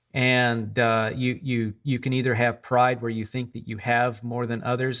 And you can either have pride where you think that you have more than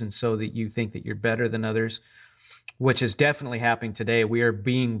others, and so that you think that you're better than others, which is definitely happening today. We are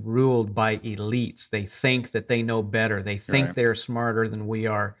being ruled by elites. They think that they know better. They think they're smarter than we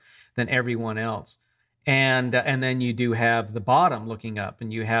are, than everyone else. And then you do have the bottom looking up,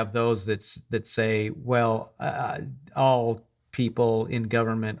 and you have those that say, well, all people in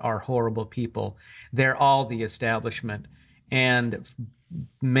government are horrible people. They're all the establishment. And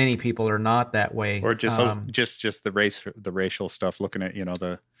many people are not that way. Or just the racial stuff, looking at,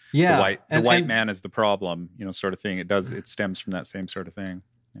 the white man is the problem, sort of thing. It stems from that same sort of thing.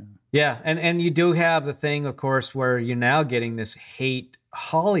 Yeah. And you do have the thing, of course, where you're now getting this hate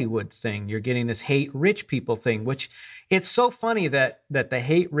Hollywood thing. You're getting this hate rich people thing, which it's so funny that the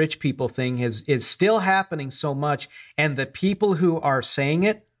hate rich people thing is still happening so much. And the people who are saying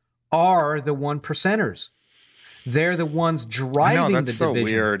it are the 1%ers. They're the ones driving the division. That's so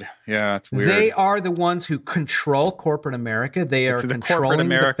weird. Yeah, it's weird. They are the ones who control corporate America. They are controlling the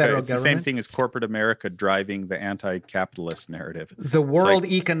federal government. It's the same thing as corporate America driving the anti-capitalist narrative. The World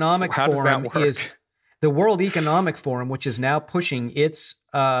Economic Forum is the World Economic Forum, which is now pushing its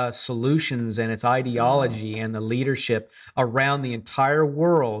solutions and its ideology and the leadership around the entire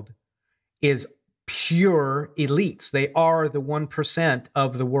world, is pure elites. They are the 1%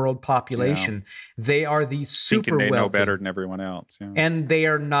 of the world population. Yeah. They are the super thinking they wealthy. Know better than everyone else. Yeah. And they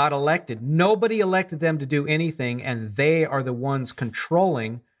are not elected. Nobody elected them to do anything, and they are the ones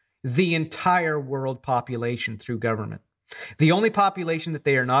controlling the entire world population through government. The only population that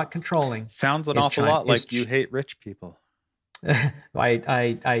they are not controlling sounds an awful lot like you hate rich people.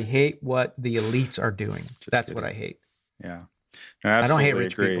 I hate what the elites are doing. That's kidding. What I hate. Yeah, I don't hate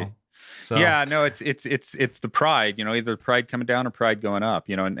rich people. So. Yeah, no, it's the pride, either pride coming down or pride going up,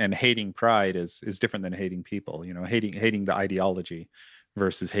 and hating pride is different than hating people, hating the ideology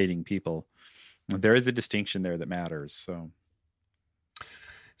versus hating people. There is a distinction there that matters. So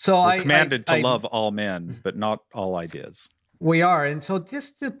we're commanded to love all men, but not all ideas. We are. And so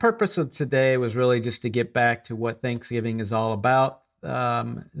just the purpose of today was really just to get back to what Thanksgiving is all about.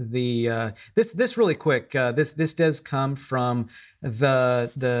 This really quick. This does come from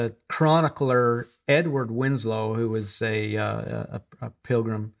the chronicler Edward Winslow, who was a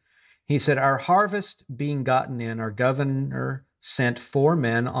pilgrim. He said, "Our harvest being gotten in, our governor sent 4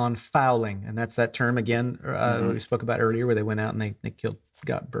 men on fowling," and that's that term again we spoke about earlier, where they went out and they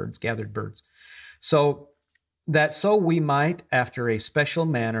gathered birds. So we might, after a special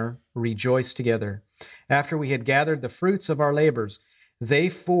manner, rejoice together. After we had gathered the fruits of our labors, they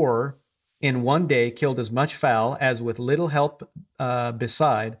 4 in one day killed as much fowl as, with little help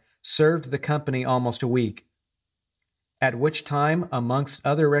beside, served the company almost a week. At which time, amongst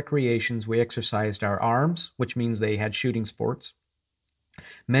other recreations, we exercised our arms, which means they had shooting sports.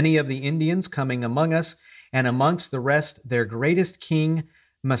 Many of the Indians coming among us, and amongst the rest their greatest king,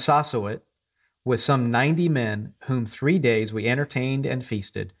 Massasoit, with some 90 men, whom 3 days we entertained and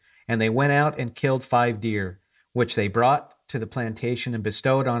feasted. And they went out and killed 5 deer, which they brought to the plantation and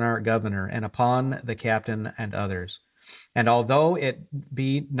bestowed on our governor and upon the captain and others. And although it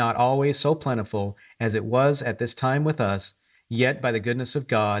be not always so plentiful as it was at this time with us, yet by the goodness of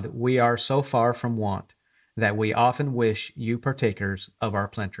God we are so far from want that we often wish you partakers of our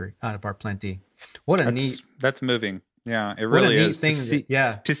plenty. That's moving. Yeah, it really is.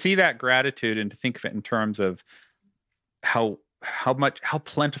 To see that gratitude and to think of it in terms of how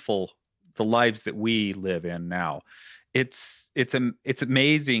plentiful the lives that we live in now. It's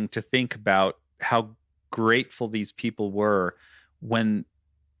amazing to think about how grateful these people were when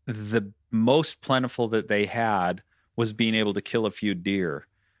the most plentiful that they had was being able to kill a few deer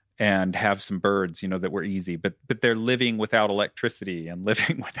and have some birds, that were easy, but they're living without electricity and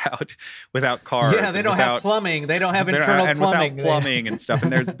living without cars. Yeah, they don't have plumbing. They don't have internal plumbing. Without plumbing and stuff.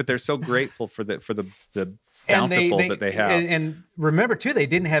 And they're so grateful for the bountiful that they have. And remember too, they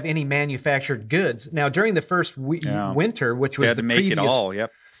didn't have any manufactured goods. Now during the first winter, which was they had to make it all.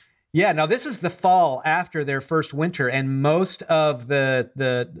 Yep. Yeah. Now this is the fall after their first winter, and most of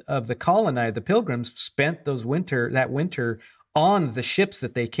the colony, the pilgrims, spent that winter on the ships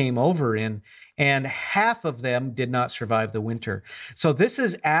that they came over in, and half of them did not survive the winter. So this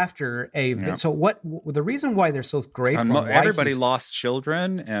is after so what the reason why they're so grateful, everybody lost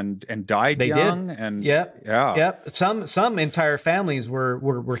children and died young. And some entire families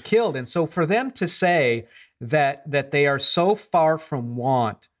were killed. And so for them to say that they are so far from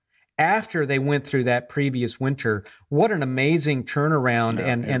want after they went through that previous winter, what an amazing turnaround.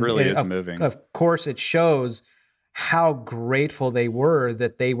 And it really is moving. Of course, it shows how grateful they were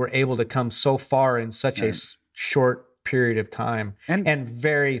that they were able to come so far in such a short period of time, and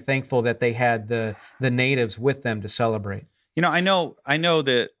very thankful that they had the natives with them to celebrate. I know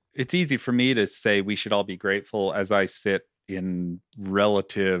that it's easy for me to say we should all be grateful as I sit in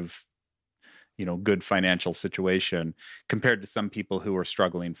relative, good financial situation compared to some people who are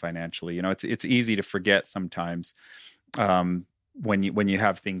struggling financially. It's easy to forget sometimes, when you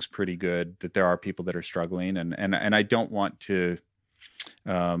have things pretty good, that there are people that are struggling, and I don't want to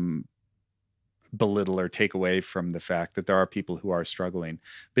belittle or take away from the fact that there are people who are struggling.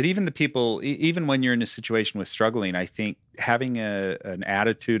 But even when you're in a situation with struggling, I think having an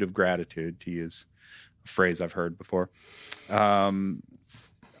attitude of gratitude, to use a phrase I've heard before,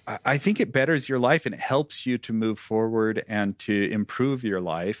 I think it betters your life and it helps you to move forward and to improve your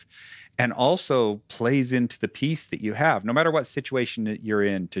life, and also plays into the peace that you have, no matter what situation that you're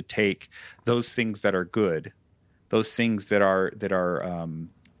in, to take those things that are good, those things that are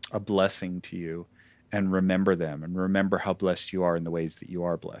a blessing to you, and remember them, and remember how blessed you are in the ways that you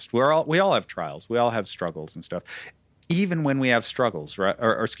are blessed. We all have trials, we all have struggles and stuff. Even when we have struggles, right?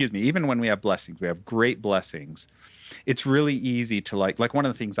 Or excuse me, even when we have blessings, we have great blessings. It's really easy to like one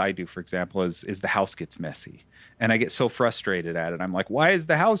of the things I do, for example, is the house gets messy, and I get so frustrated at it. I'm like, why is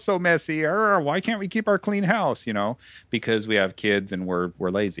the house so messy? Why can't we keep our clean house? Because we have kids and we're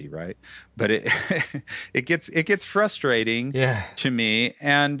lazy, right? But it gets frustrating to me,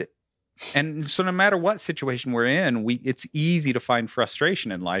 and so no matter what situation we're in, it's easy to find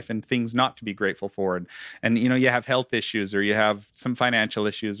frustration in life and things not to be grateful for. And you have health issues, or you have some financial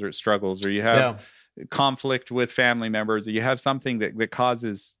issues or struggles, or you have conflict with family members, or you have something that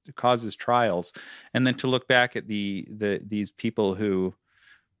causes trials. And then to look back at these people who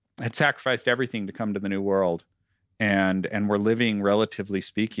had sacrificed everything to come to the New World, and were living, relatively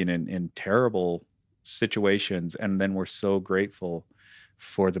speaking, in terrible situations, and then we're so grateful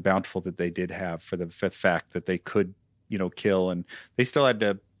for the bountiful that they did have, for the fact that they could, kill, and they still had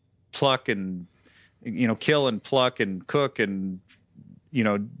to pluck and, kill and pluck and cook and,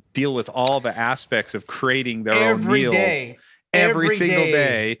 deal with all the aspects of creating their own meals every single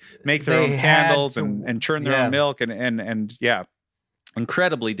day, make their own candles and churn their own milk, and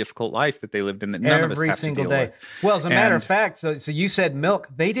incredibly difficult life that they lived in that none of us have to deal with. Well, as a matter of fact, so you said milk.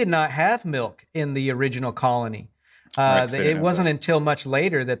 They did not have milk in the original colony. It wasn't until much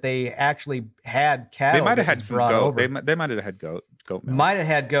later that they actually had cattle. They might have had some goat. They might have had goat milk. Might have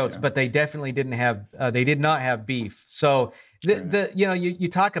had goats, but they definitely didn't have. They did not have beef. So you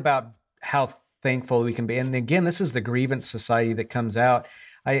talk about how thankful we can be, and again, this is the grievance society that comes out.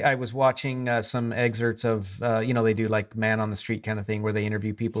 I was watching some excerpts of they do like man on the street kind of thing, where they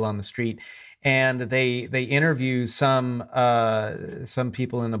interview people on the street, and they interview some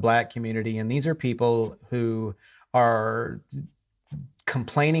people in the Black community, and these are people who are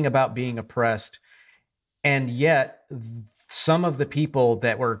complaining about being oppressed, and yet some of the people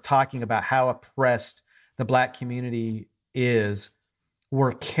that were talking about how oppressed the Black community is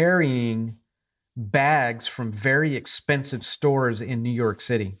were carrying bags from very expensive stores in New York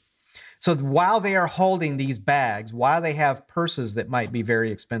City. So while they are holding these bags, while they have purses that might be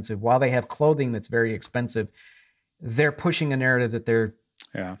very expensive, while they have clothing that's very expensive, they're pushing a narrative that they're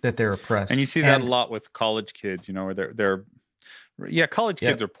oppressed. And you see that a lot with college kids, where they're college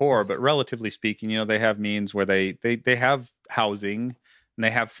kids are poor, but relatively speaking, they have means where they have housing and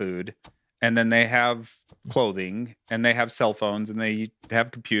they have food, and then they have clothing, and they have cell phones, and they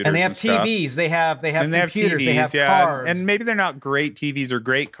have computers, and they have TVs. They have computers. They have cars, and maybe they're not great TVs or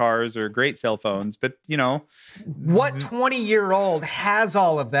great cars or great cell phones, but what 20-year-old has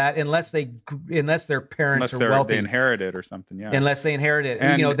all of that unless their parents are wealthy, they inherit it or something. Yeah, unless they inherit it.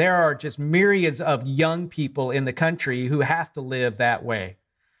 And, there are just myriads of young people in the country who have to live that way.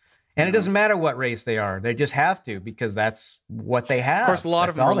 And it doesn't matter what race they are. They just have to, because that's what they have. Of course, a lot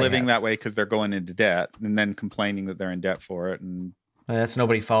of them are living that way because they're going into debt and then complaining that they're in debt for it. And that's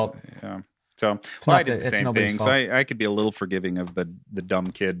nobody's fault. Yeah. So I did the same thing. So I could be a little forgiving of the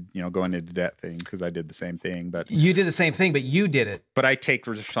dumb kid, going into debt thing, because I did the same thing. But you did the same thing, but you did it. But I take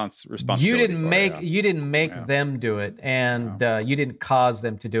responsibility. You didn't make them do it, and you didn't cause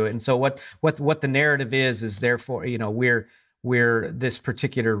them to do it. And so what the narrative is therefore, we're this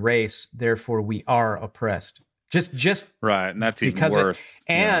particular race, therefore we are oppressed. Just right, and that's even worse.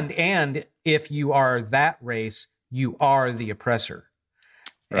 And if you are that race, you are the oppressor.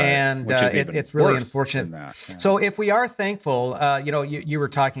 Right. And it's really unfortunate. Yeah. So if we are thankful, you were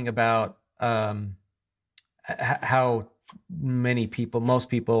talking about how most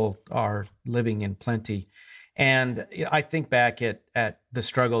people are living in plenty. And I think back at the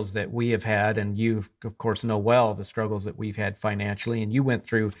struggles that we have had, and you, of course, know well the struggles that we've had financially, and you went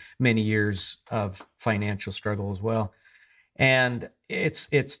through many years of financial struggle as well. And it's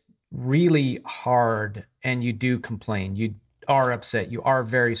really hard, and you do complain. You are upset. You are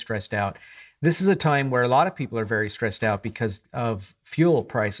very stressed out. This is a time where a lot of people are very stressed out because of fuel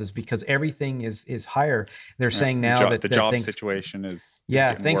prices, because everything is higher. They're saying now that the job situation is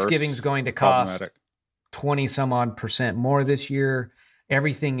Thanksgiving's going to cost 20 some odd % more this year.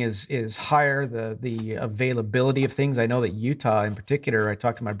 Everything is higher. The availability of things. I know that Utah in particular, I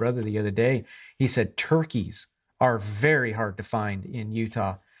talked to my brother the other day. He said turkeys are very hard to find in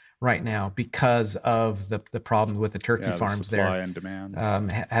Utah right now because of the problems with the turkey farms supply and demand,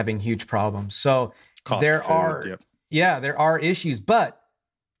 having huge problems. So cost there of food, are, there are issues, but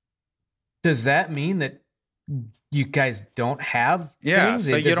does that mean that you guys don't have things?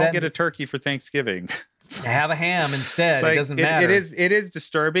 So you don't get a turkey for Thanksgiving. Have a ham instead. It doesn't matter. It is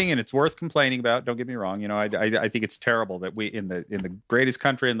disturbing, and it's worth complaining about. Don't get me wrong. I think it's terrible that we in the greatest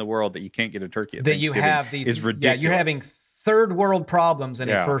country in the world that you can't get a turkey at Thanksgiving. You have these is ridiculous. Yeah, you're having third world problems in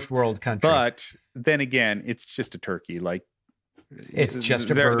a first world country. But then again, it's just a turkey. Like it's just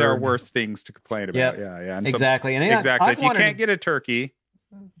a bird. There are worse things to complain about. Yeah. And exactly. Exactly. If you can't get a turkey.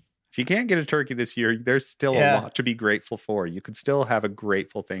 If you can't get a turkey this year, there's still a lot to be grateful for. You could still have a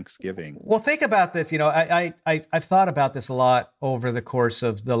grateful Thanksgiving. Well, think about this. I've thought about this a lot over the course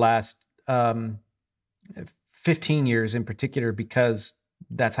of the last 15 years in particular, because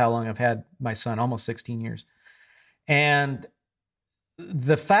that's how long I've had my son, almost 16 years. And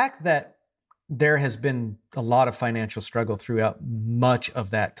the fact that there has been a lot of financial struggle throughout much of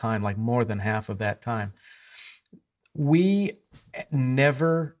that time, like more than half of that time, we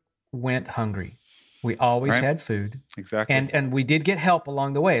never went hungry. We always had food. Exactly. And we did get help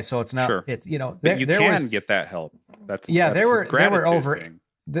along the way. So it's not, it's, but you can get that help. There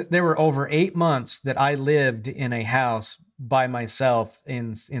were over 8 months that I lived in a house by myself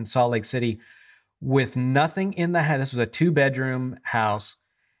in Salt Lake City with nothing in the house. This was a 2-bedroom house,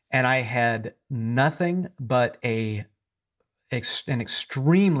 and I had nothing but an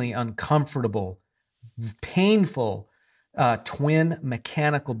extremely uncomfortable, painful twin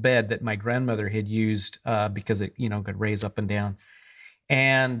mechanical bed that my grandmother had used because it could raise up and down,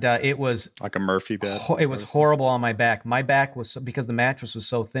 and it was like a Murphy bed. It was horrible on my back. My back was because the mattress was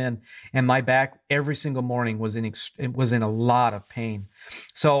so thin, and my back every single morning was in a lot of pain.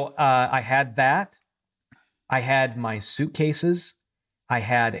 So I had that. I had my suitcases. I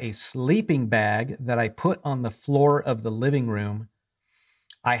had a sleeping bag that I put on the floor of the living room.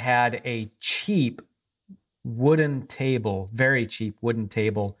 I had a cheap wooden table, very cheap wooden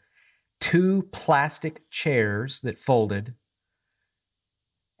table, 2 plastic chairs that folded,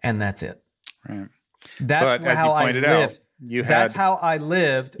 and that's it. Right. That's how I lived. That's how I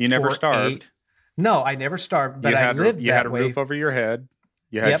lived. You never starved. No, I never starved, but I lived that way. You had a roof over your head.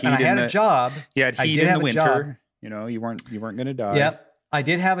 You had heat and I had a job. You had heat in the winter. You weren't going to die. Yep. I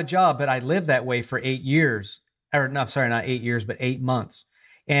did have a job, but I lived that way for 8 years. Or no, sorry, not 8 years, but 8 months.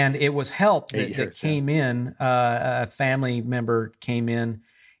 And it was help that came in. A family member came in,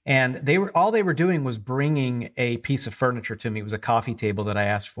 and all they were doing was bringing a piece of furniture to me. It was a coffee table that I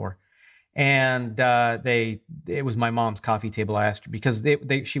asked for, and it was my mom's coffee table. I asked her because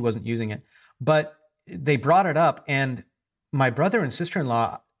she wasn't using it, but they brought it up, and my brother and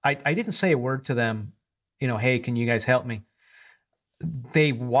sister-in-law. I didn't say a word to them. Hey, can you guys help me?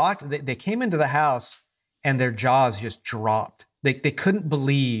 They walked. They came into the house, and their jaws just dropped. They couldn't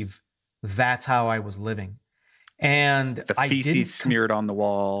believe that's how I was living. And the feces smeared on the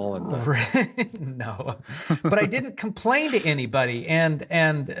wall. No, but I didn't complain to anybody. And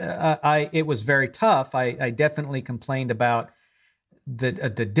it was very tough. I definitely complained about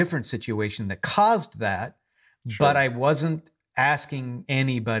the different situation that caused that, but I wasn't asking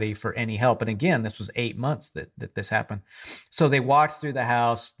anybody for any help. And again, this was 8 months that this happened. So they walked through the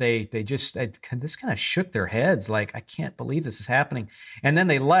house. They just this kind of shook their heads like, I can't believe this is happening. And then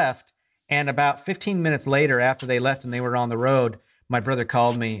they left. And about 15 minutes later, after they left and they were on the road, my brother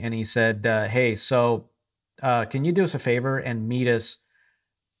called me and he said, hey, so can you do us a favor and meet us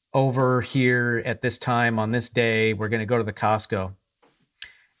over here at this time on this day? We're going to go to the Costco.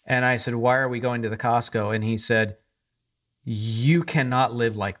 And I said, why are we going to the Costco? And he said, you cannot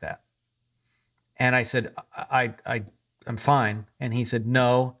live like that. And I said, I'm fine. And he said,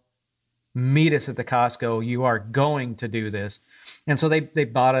 no, meet us at the Costco. You are going to do this. And so they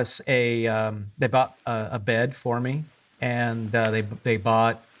bought us a bed for me, and they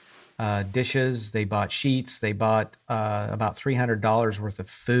bought dishes, they bought sheets, they bought about $300 worth of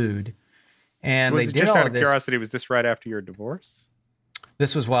food. And so they did just all out of of curiosity, was this right after your divorce?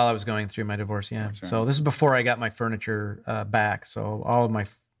 This was while I was going through my divorce, yeah. Right. So this is before I got my furniture back. So all of my,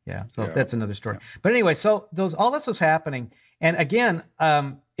 that's another story. Yeah. But anyway, so all this was happening. And again,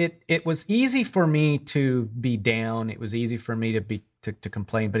 it was easy for me to be down. It was easy for me to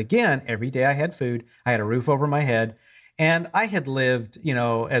complain. But again, every day I had food. I had a roof over my head. And I had lived,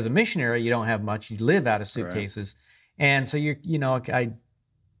 as a missionary, you don't have much. You live out of suitcases. Right. And so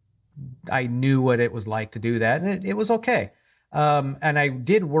I knew what it was like to do that. And it was okay. And I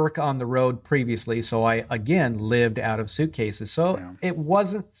did work on the road previously, so I, again, lived out of suitcases. So it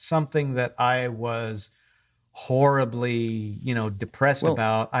wasn't something that I was horribly, depressed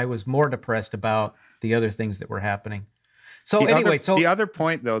about. I was more depressed about the other things that were happening. So the other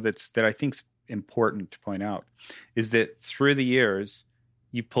point, though, that I think's important to point out is that through the years,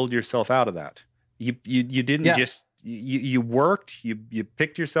 you pulled yourself out of that. You didn't just, you worked, you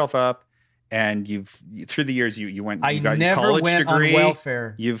picked yourself up. And through the years you got your college degree. On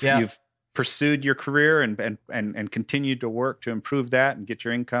welfare. You've pursued your career and continued to work to improve that and get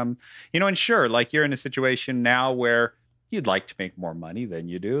your income. And sure, like you're in a situation now where you'd like to make more money than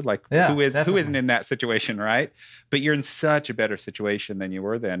you do. Like who isn't in that situation, right? But you're in such a better situation than you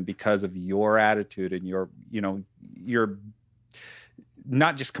were then because of your attitude and your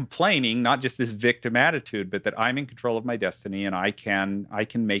not just complaining, not just this victim attitude, but that I'm in control of my destiny and I can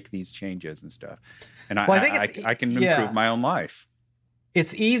make these changes and stuff. And I can improve my own life.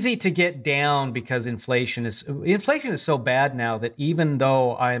 It's easy to get down because inflation is so bad now that even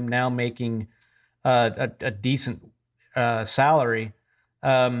though I am now making a decent salary,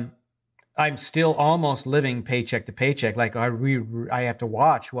 I'm still almost living paycheck to paycheck. Like I have to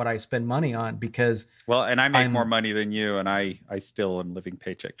watch what I spend money on because and I make more money than you, and I still am living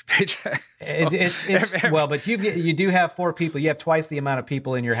paycheck to paycheck. So. But you do have 4 people. You have twice the amount of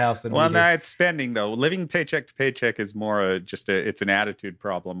people in your house than we do. It's spending though. Living paycheck to paycheck is more it's an attitude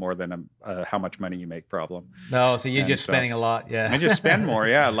problem more than a how much money you make problem. No, so you're spending a lot. Yeah, I just spend more.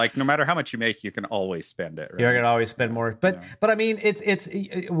 Yeah, like no matter how much you make, you can always spend it. Right? You're gonna always spend more. But I mean,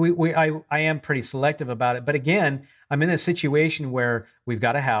 I am pretty selective about it. But again, I'm in a situation where we've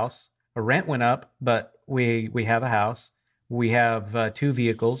got a house. Our rent went up, but we have a house. We have 2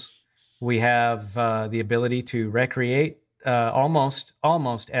 vehicles. We have the ability to recreate almost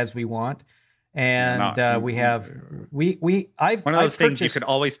as we want. And I've one of those things you could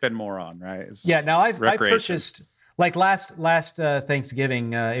always spend more on, right? Now I've purchased, like last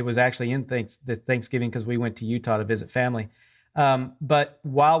Thanksgiving. It was actually in Thanksgiving because we went to Utah to visit family. But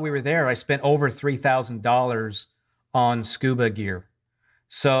while we were there, I spent over $3,000 on scuba gear.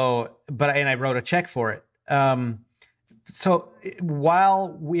 So, and I wrote a check for it. So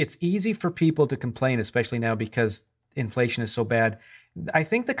while it's easy for people to complain, especially now because inflation is so bad, I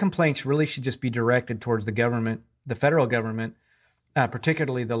think the complaints really should just be directed towards the government, the federal government,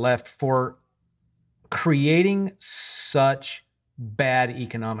 particularly the left, for creating such bad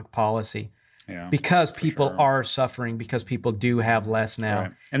economic policy. Yeah, because people are suffering, because people do have less now.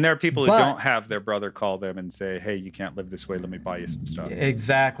 Right. And there are people who don't have their brother call them and say, hey, you can't live this way. Let me buy you some stuff.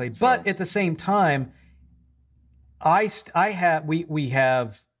 Exactly. So, but at the same time, we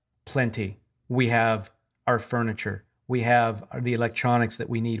have plenty. We have our furniture. We have the electronics that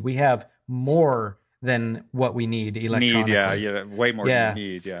we need. We have more than what we need electronically. Way more than you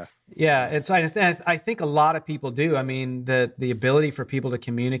need, Yeah, I think a lot of people do. I mean, the ability for people to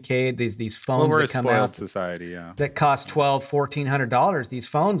communicate, these phones that come out, society, that cost $1,400. These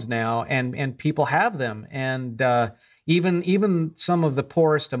phones now, and people have them, and even some of the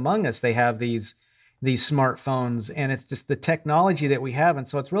poorest among us, they have these smartphones, and it's just the technology that we have, and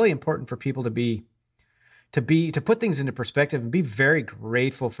so it's really important for people to put things into perspective and be very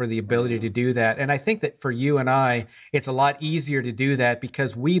grateful for the ability to do that. And I think that for you and I, it's a lot easier to do that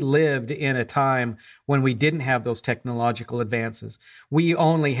because we lived in a time when we didn't have those technological advances. We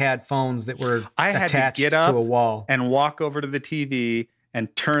only had phones that were attached to a wall. And walk over to the TV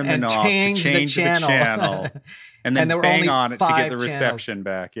and turn the knob to change the channel. And then bang on it to get the reception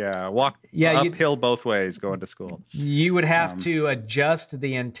back. Yeah. Walk uphill both ways going to school. You would have to adjust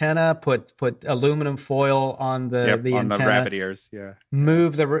the antenna, put aluminum foil on the antenna. On the rabbit ears, yeah.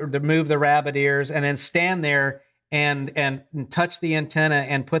 Move the rabbit ears, and then stand there and touch the antenna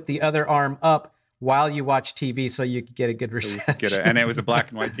and put the other arm up while you watch TV so you could get a good reception. And it was a black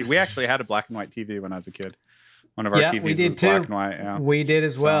and white TV. We actually had a black and white TV when I was a kid. One of our TVs was black and white. Yeah. We did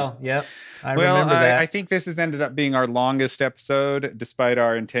as well. Yep. I remember that. I think this has ended up being our longest episode, despite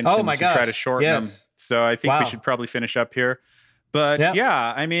our intention to try to shorten them. So I think we should probably finish up here. But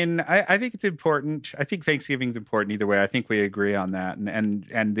I mean, I think it's important. I think Thanksgiving's important either way. I think we agree on that.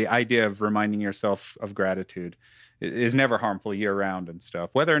 And the idea of reminding yourself of gratitude is never harmful year round and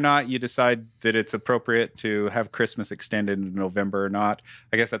stuff. Whether or not you decide that it's appropriate to have Christmas extended into November or not,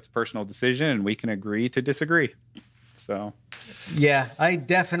 I guess that's a personal decision, and we can agree to disagree. So, yeah, I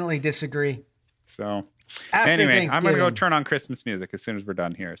definitely disagree. So, anyway, I'm going to go turn on Christmas music as soon as we're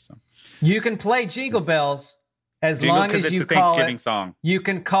done here. So, you can play Jingle Bells. As long as it's you a Thanksgiving song. You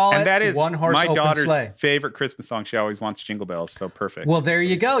can call and that it is One Horse my Open daughter's Sleigh. favorite Christmas song. She always wants Jingle Bells, so perfect. Well, there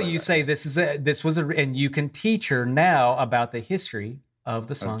you go. You say and you can teach her now about the history of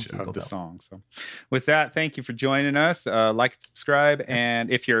the song Jingle Bells. So, with that, thank you for joining us. Like, subscribe,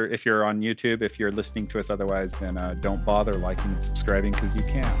 and if you're on YouTube, if you're listening to us otherwise, then don't bother liking and subscribing because you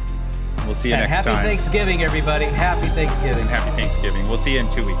can. We'll see you next time. Happy Thanksgiving, everybody. Happy Thanksgiving. Happy Thanksgiving. We'll see you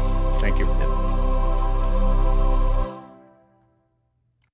in 2 weeks. Thank you.